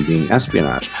function being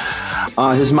Espionage.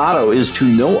 His motto is, to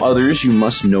know others, you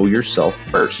must know yourself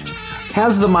first.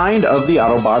 Has the mind of the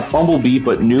Autobot Bumblebee,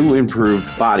 but new,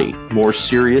 improved body. More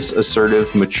serious,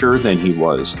 assertive, mature than he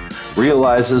was.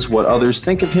 Realizes what others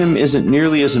think of him isn't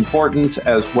nearly as important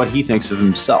as what he thinks of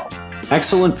himself.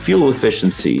 Excellent fuel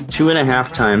efficiency,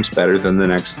 2.5 times better than the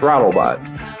next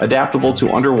Throttlebot. Adaptable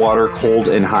to underwater, cold,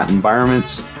 and hot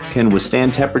environments. Can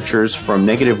withstand temperatures from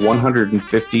negative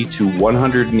 150 to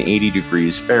 180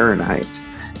 degrees Fahrenheit.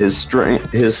 His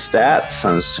stats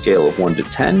on a scale of 1 to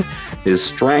 10. His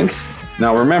strength.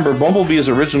 Now remember, Bumblebee's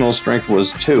original strength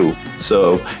was 2,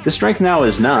 so his strength now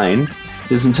is 9.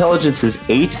 His intelligence is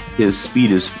 8. His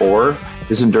speed is 4.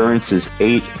 His endurance is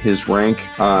 8. His rank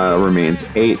remains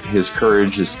 8. His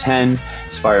courage is 10.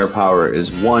 His firepower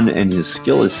is 1, and his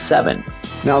skill is 7.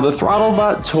 Now, the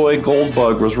Throttlebot toy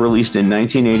Goldbug was released in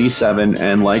 1987,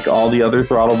 and like all the other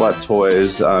Throttlebot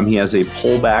toys, he has a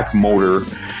pullback motor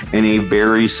and a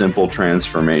very simple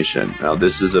transformation. Now,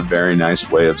 this is a very nice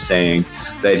way of saying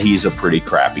that he's a pretty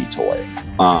crappy toy.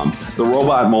 The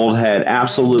robot mold had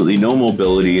absolutely no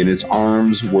mobility, and its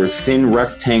arms were thin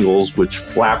rectangles which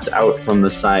flapped out from the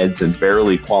sides and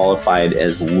barely qualified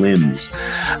as limbs.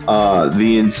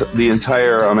 The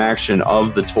entire action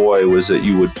of the toy was that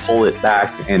you would pull it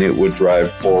back and it would drive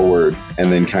forward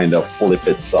and then kind of flip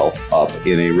itself up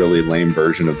in a really lame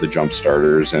version of the jump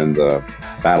starters and the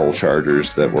battle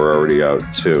chargers that were already out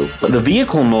too. But the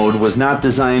vehicle mode was not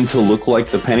designed to look like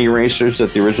the penny racers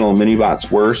that the original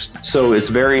Minibots were, so its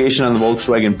variation on the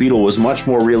Volkswagen Beetle was much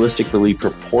more realistically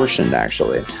proportioned,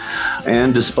 actually.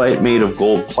 And despite made of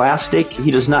gold plastic,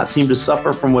 he does not seem to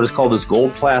suffer from what is called his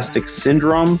gold plastic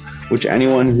syndrome, which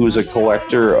anyone who's a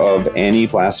collector of any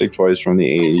plastic toys from the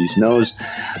 80s knows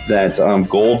that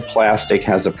gold plastic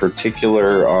has a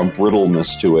particular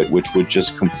brittleness to it, which would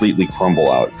just completely crumble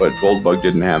out. But Goldbug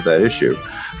didn't have that issue.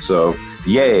 So,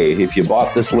 yay, if you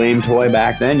bought this lame toy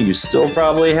back then, you still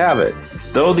probably have it.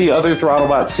 Though the other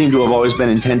Throttlebots seem to have always been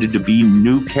intended to be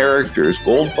new characters,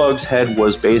 Goldbug's head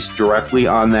was based directly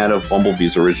on that of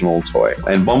Bumblebee's original toy.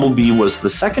 And Bumblebee was the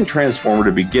second Transformer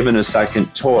to be given a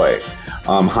second toy.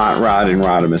 Hot Rod and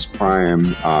Rodimus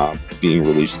Prime being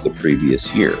released the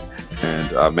previous year, and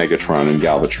Megatron and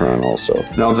Galvatron also.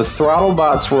 Now, the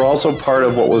Throttlebots were also part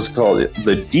of what was called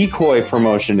the Decoy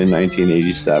promotion in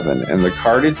 1987, and the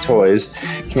carded toys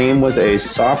came with a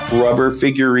soft rubber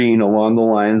figurine along the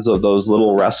lines of those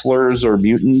little wrestlers or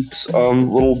mutants,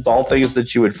 little doll things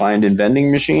that you would find in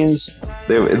vending machines.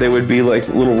 They would be like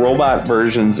little robot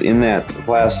versions in that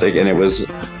plastic, and it was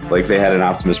like they had an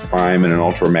Optimus Prime and an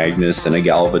Ultra Magnus and a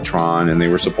Galvatron, and they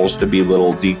were supposed to be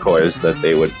little decoys that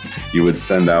you would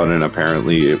send out, and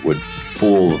apparently it would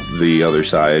fool the other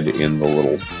side in the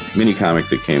little mini comic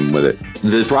that came with it.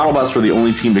 The Throttlebots were the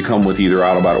only team to come with either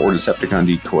Autobot or Decepticon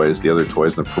decoys. The other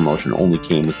toys in the promotion only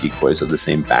came with decoys of the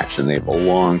same faction they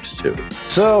belonged to.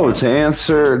 So,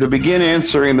 to begin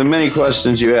answering the many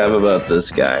questions you have about this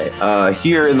guy,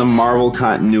 here in the Marvel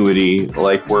continuity,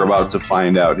 like we're about to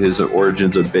find out, his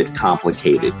origin's a bit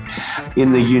complicated.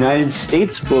 In the United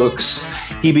States books,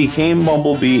 he became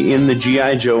Bumblebee in the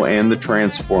G.I. Joe and the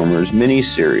Transformers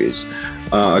miniseries.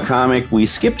 A comic we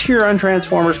skipped here on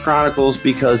Transformers Chronicles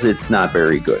because it's not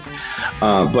very good.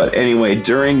 But anyway,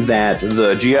 during that,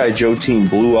 the G.I. Joe team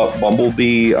blew up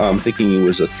Bumblebee, thinking he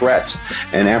was a threat.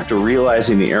 And after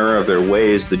realizing the error of their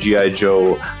ways, the G.I.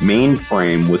 Joe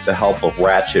mainframe, with the help of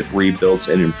Ratchet, rebuilt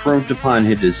and improved upon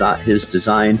his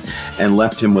design and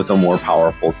left him with a more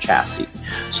powerful chassis.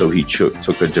 So he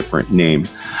took a different name.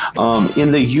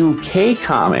 In the UK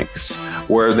comics,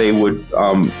 where they would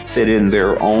fit in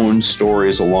their own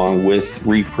stories along with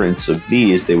reprints of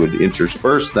these, they would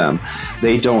intersperse them.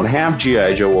 They don't have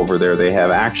G.I. Joe over there, they have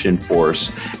Action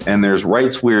Force, and there's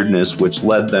rights weirdness which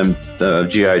led them, the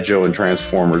G.I. Joe and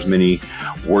Transformers mini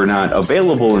were not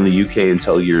available in the UK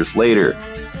until years later.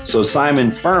 So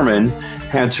Simon Furman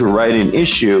had to write an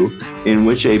issue in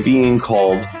which a being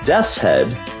called Death's Head,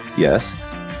 yes,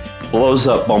 blows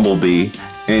up Bumblebee,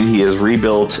 and he is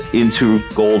rebuilt into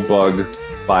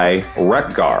Goldbug by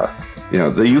Wreck-Gar. You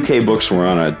know, the UK books were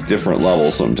on a different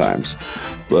level sometimes.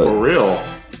 But For real?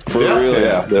 For real,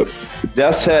 yeah.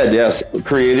 Death's Head, yes.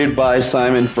 Created by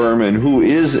Simon Furman, who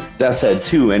is Death's Head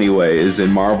 2 anyway, is in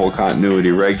Marvel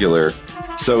Continuity regular.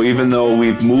 So even though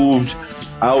we've moved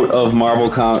out of Marvel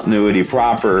Continuity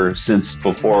proper since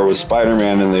before it was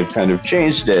Spider-Man and they've kind of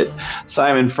changed it,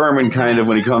 Simon Furman kind of,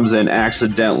 when he comes in,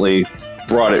 accidentally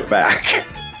brought it back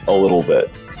a little bit.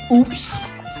 Oops.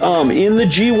 In the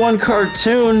G1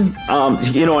 cartoon,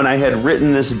 and I had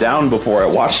written this down before I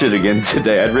watched it again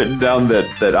today. I'd written down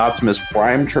that Optimus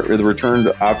Prime, the return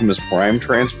to Optimus Prime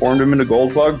transformed him into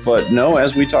Goldbug, but no,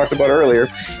 as we talked about earlier,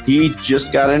 he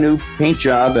just got a new paint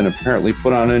job and apparently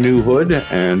put on a new hood,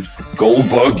 and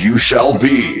Goldbug you shall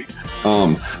be.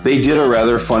 They did a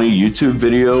rather funny YouTube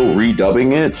video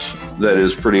redubbing it that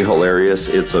is pretty hilarious.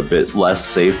 It's a bit less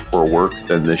safe for work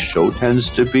than this show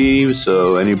tends to be,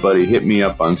 so anybody hit me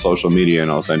up on social media and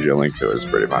I'll send you a link to it. It's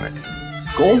pretty funny.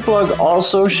 Goldbug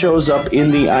also shows up in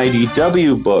the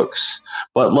IDW books,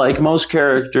 but like most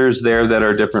characters there that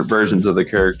are different versions of the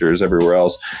characters everywhere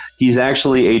else, he's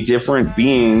actually a different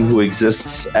being who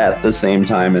exists at the same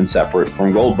time and separate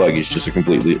from Goldbug. He's just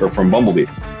from Bumblebee.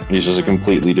 He's just a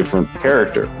completely different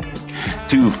character.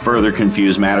 To further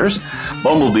confuse matters,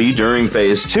 Bumblebee, during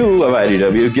Phase 2 of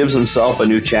IDW, gives himself a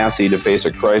new chassis to face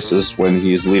a crisis when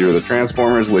he's leader of the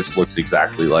Transformers, which looks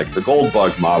exactly like the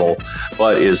Goldbug model,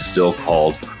 but is still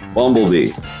called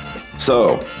Bumblebee.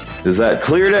 So, is that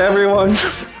clear to everyone?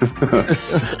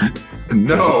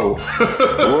 No.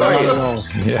 Right.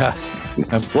 Yes.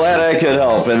 I'm glad I could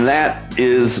help, and that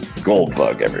is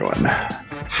Goldbug, everyone.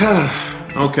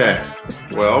 Okay.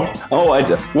 Well.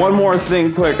 One more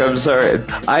thing quick. I'm sorry.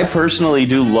 I personally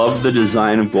do love the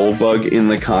design of Goldbug in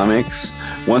the comics.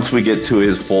 Once we get to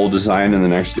his full design in the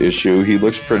next issue, he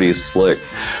looks pretty slick.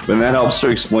 But that helps to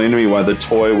explain to me why the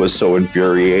toy was so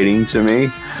infuriating to me.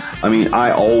 I mean,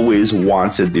 I always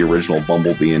wanted the original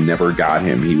Bumblebee and never got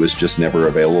him. He was just never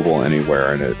available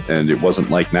anywhere. And it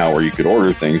wasn't like now where you could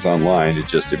order things online. It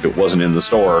just, if it wasn't in the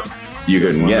store, you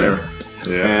couldn't get it.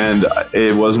 Yeah. And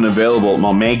it wasn't available.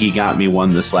 Well, Maggie got me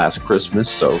one this last Christmas,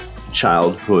 so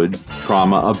childhood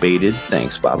trauma abated.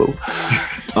 Thanks, Babu.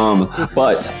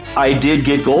 But I did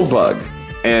get Goldbug,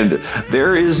 and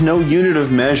there is no unit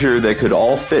of measure that could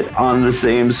all fit on the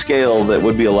same scale that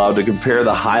would be allowed to compare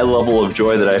the high level of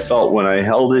joy that I felt when I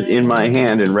held it in my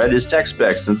hand and read his tech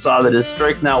specs and saw that his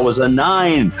strength now was a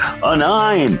 9.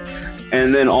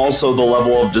 And then also the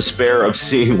level of despair of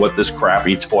seeing what this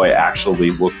crappy toy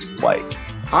actually looked like.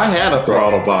 I had a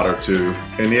throttle bot or two,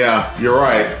 and yeah, you're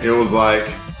right. It was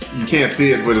like, you can't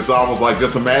see it, but it's almost like,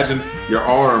 just imagine your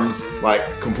arms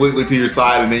like completely to your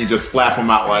side, and then you just flap them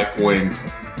out like wings.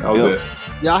 That was it.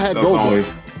 Yeah, I had Goldbug.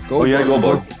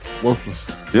 Goldbug.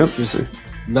 Worthless. Yep. Just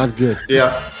not good.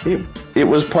 Yeah. It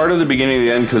was part of the beginning of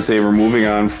the end because they were moving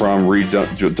on from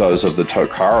redos of the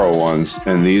Takara ones,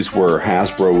 and these were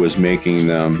Hasbro was making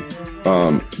them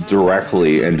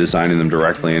directly and designing them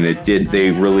directly, and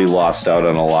they really lost out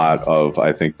on a lot of,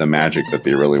 I think, the magic that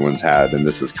the early ones had, and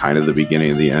this is kind of the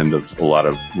beginning of the end of a lot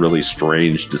of really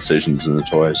strange decisions in the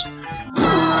toys.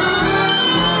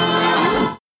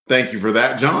 Thank you for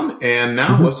that, John. And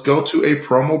now let's go to a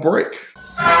promo break.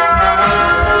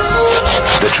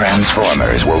 The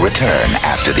Transformers will return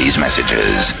after these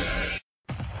messages.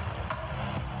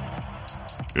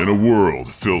 In a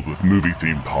world filled with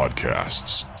movie-themed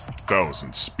podcasts,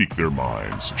 thousands speak their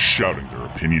minds, shouting their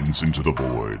opinions into the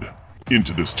void.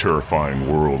 Into this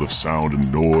terrifying world of sound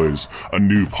and noise, a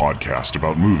new podcast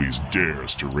about movies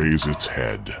dares to raise its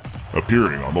head.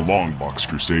 Appearing on the Longbox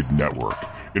Crusade Network,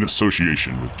 in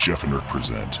association with Jeff and Rick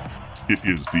Present, it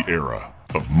is the era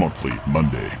of Monthly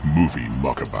Monday Movie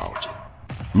Muckabout.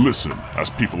 Listen as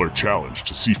people are challenged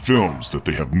to see films that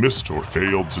they have missed or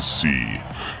failed to see.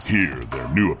 Hear their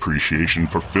new appreciation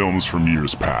for films from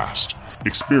years past.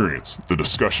 Experience the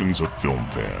discussions of film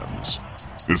fans.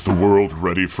 Is the world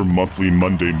ready for Monthly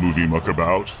Monday Movie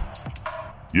Muckabout?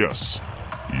 Yes.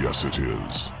 Yes, it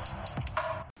is.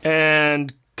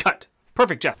 And cut.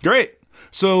 Perfect, Jeff. Great.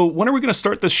 So when are we going to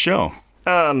start this show?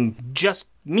 Just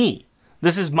me.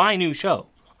 This is my new show.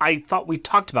 I thought we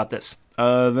talked about this.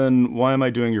 Then why am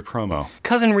I doing your promo?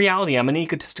 'Cause in reality, I'm an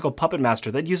egotistical puppet master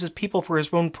that uses people for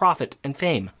his own profit and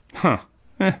fame. Huh.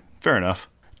 Fair enough.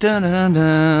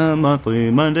 Da-da-da-da, Monthly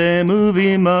Monday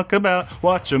Movie Muckabout.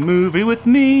 Watch a movie with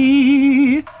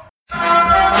me.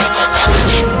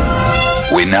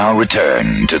 We now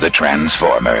return to the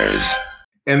Transformers.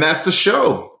 And that's the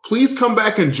show. Please come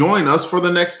back and join us for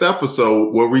the next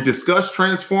episode where we discuss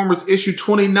Transformers issue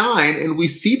 29 and we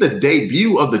see the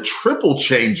debut of the Triple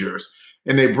Changers.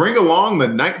 And they bring along the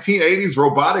 1980s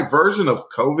robotic version of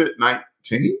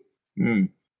COVID-19.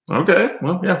 Okay,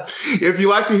 well, yeah. If you'd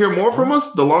like to hear more from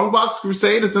us, The Long Box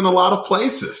Crusade is in a lot of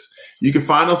places. You can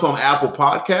find us on Apple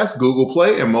Podcasts, Google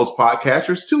Play, and most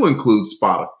podcatchers, to include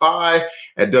Spotify,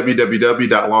 at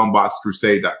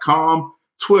www.longboxcrusade.com,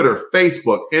 Twitter,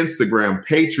 Facebook, Instagram,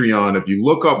 Patreon. If you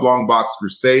look up Long Box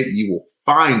Crusade, you will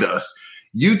find us.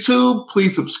 YouTube,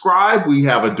 please subscribe. We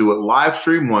have a Do It live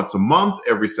stream once a month,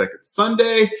 every second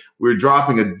Sunday. We're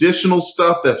dropping additional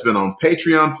stuff that's been on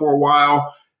Patreon for a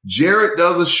while. Jared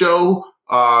does a show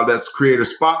that's Creator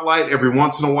Spotlight every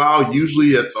once in a while. Usually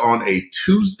it's on a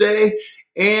Tuesday.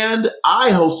 And I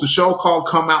host a show called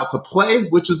Come Out to Play,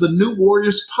 which is a New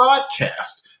Warriors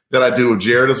podcast that I do with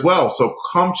Jared as well. So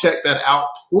come check that out,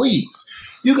 please.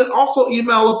 You can also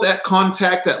email us at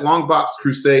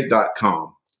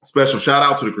contact@longboxcrusade.com. Special shout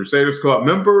out to the Crusaders Club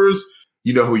members.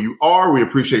 You know who you are. We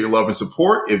appreciate your love and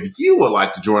support. If you would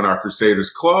like to join our Crusaders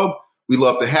Club, we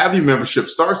love to have you. Membership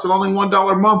starts at only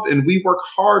 $1 a month, and we work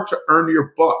hard to earn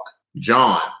your buck.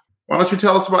 John, why don't you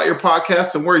tell us about your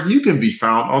podcast and where you can be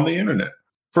found on the internet?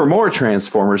 For more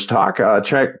Transformers talk,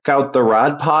 check out the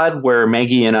Rod Pod, where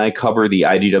Maggie and I cover the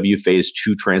IDW Phase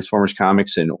 2 Transformers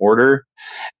comics in order.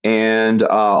 And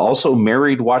also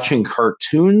Married Watching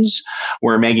Cartoons,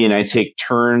 where Maggie and I take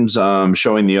turns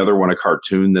showing the other one a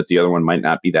cartoon that the other one might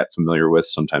not be that familiar with.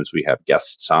 Sometimes we have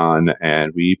guests on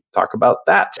and we talk about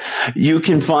that. You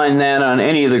can find that on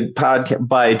any of the podcast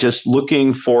by just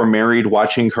looking for Married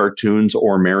Watching Cartoons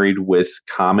or Married with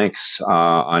Comics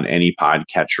on any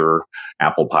podcatcher,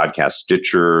 Apple Podcast,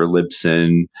 Stitcher,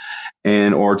 Libsyn,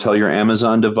 and or tell your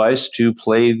Amazon device to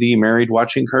play the Married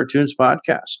Watching Cartoons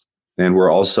podcast. And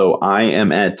we're also, I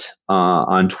am at,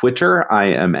 on Twitter, I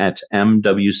am at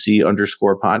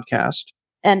MWC_podcast.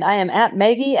 And I am at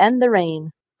Maggie and the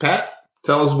Rain. Pat,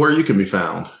 tell us where you can be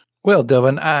found. Well,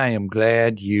 Delvin, I am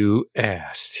glad you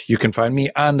asked. You can find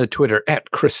me on the Twitter at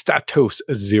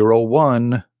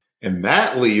Christatos01. And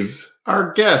that leaves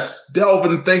our guests.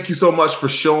 Delvin, thank you so much for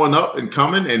showing up and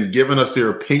coming and giving us your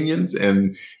opinions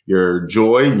and your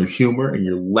joy and your humor and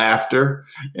your laughter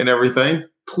and everything.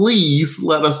 Please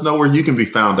let us know where you can be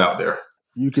found out there.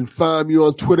 You can find me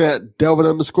on Twitter at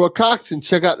Delvin_Cox and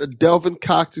check out the Delvin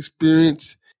Cox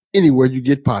Experience anywhere you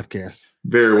get podcasts.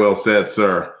 Very well said,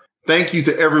 sir. Thank you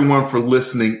to everyone for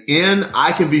listening in.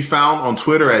 I can be found on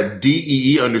Twitter at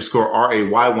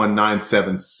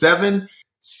DEE_RAY1977.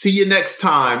 See you next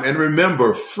time. And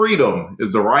remember, freedom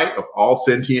is the right of all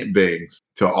sentient beings.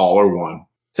 Till all are one.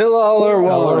 Till all are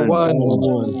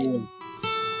one.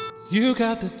 You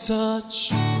got the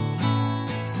touch.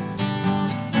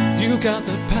 You got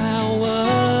the power.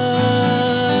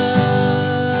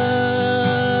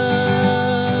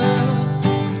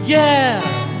 Yeah!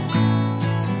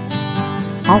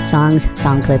 All songs,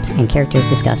 song clips, and characters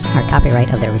discussed are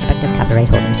copyright of their respective copyright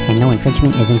holders, and no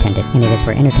infringement is intended, and it is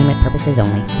for entertainment purposes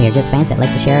only. We are just fans that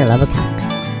like to share our love of comics.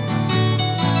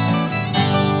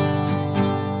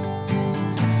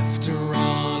 After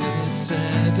all is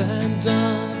said and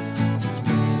done,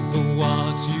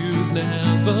 you've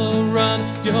never run,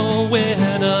 you're a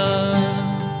winner.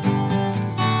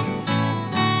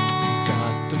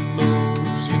 Got the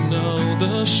moves, you know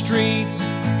the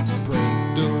streets.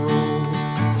 Break the rules,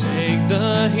 take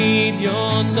the heat,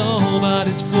 you're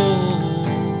nobody's fool.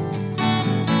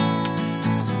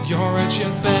 You're at your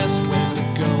best when the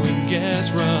going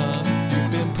gets rough.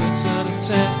 You've been put to the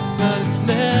test, but it's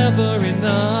never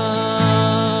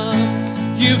enough.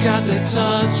 You got the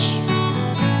touch.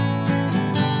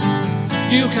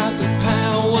 You got the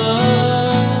power.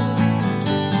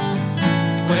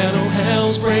 When all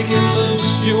hell's breaking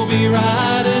loose, you'll be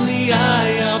right in the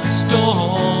eye of the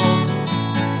storm.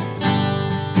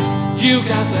 You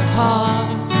got the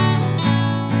heart.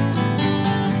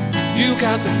 You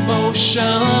got the motion.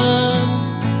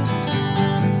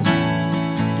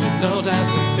 You know that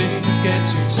when things get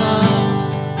too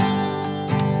tough,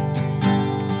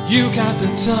 you got the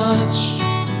touch.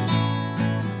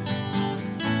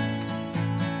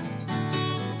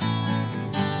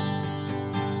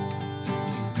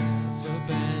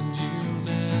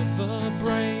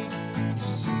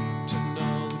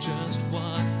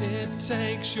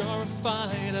 You're a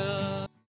fighter.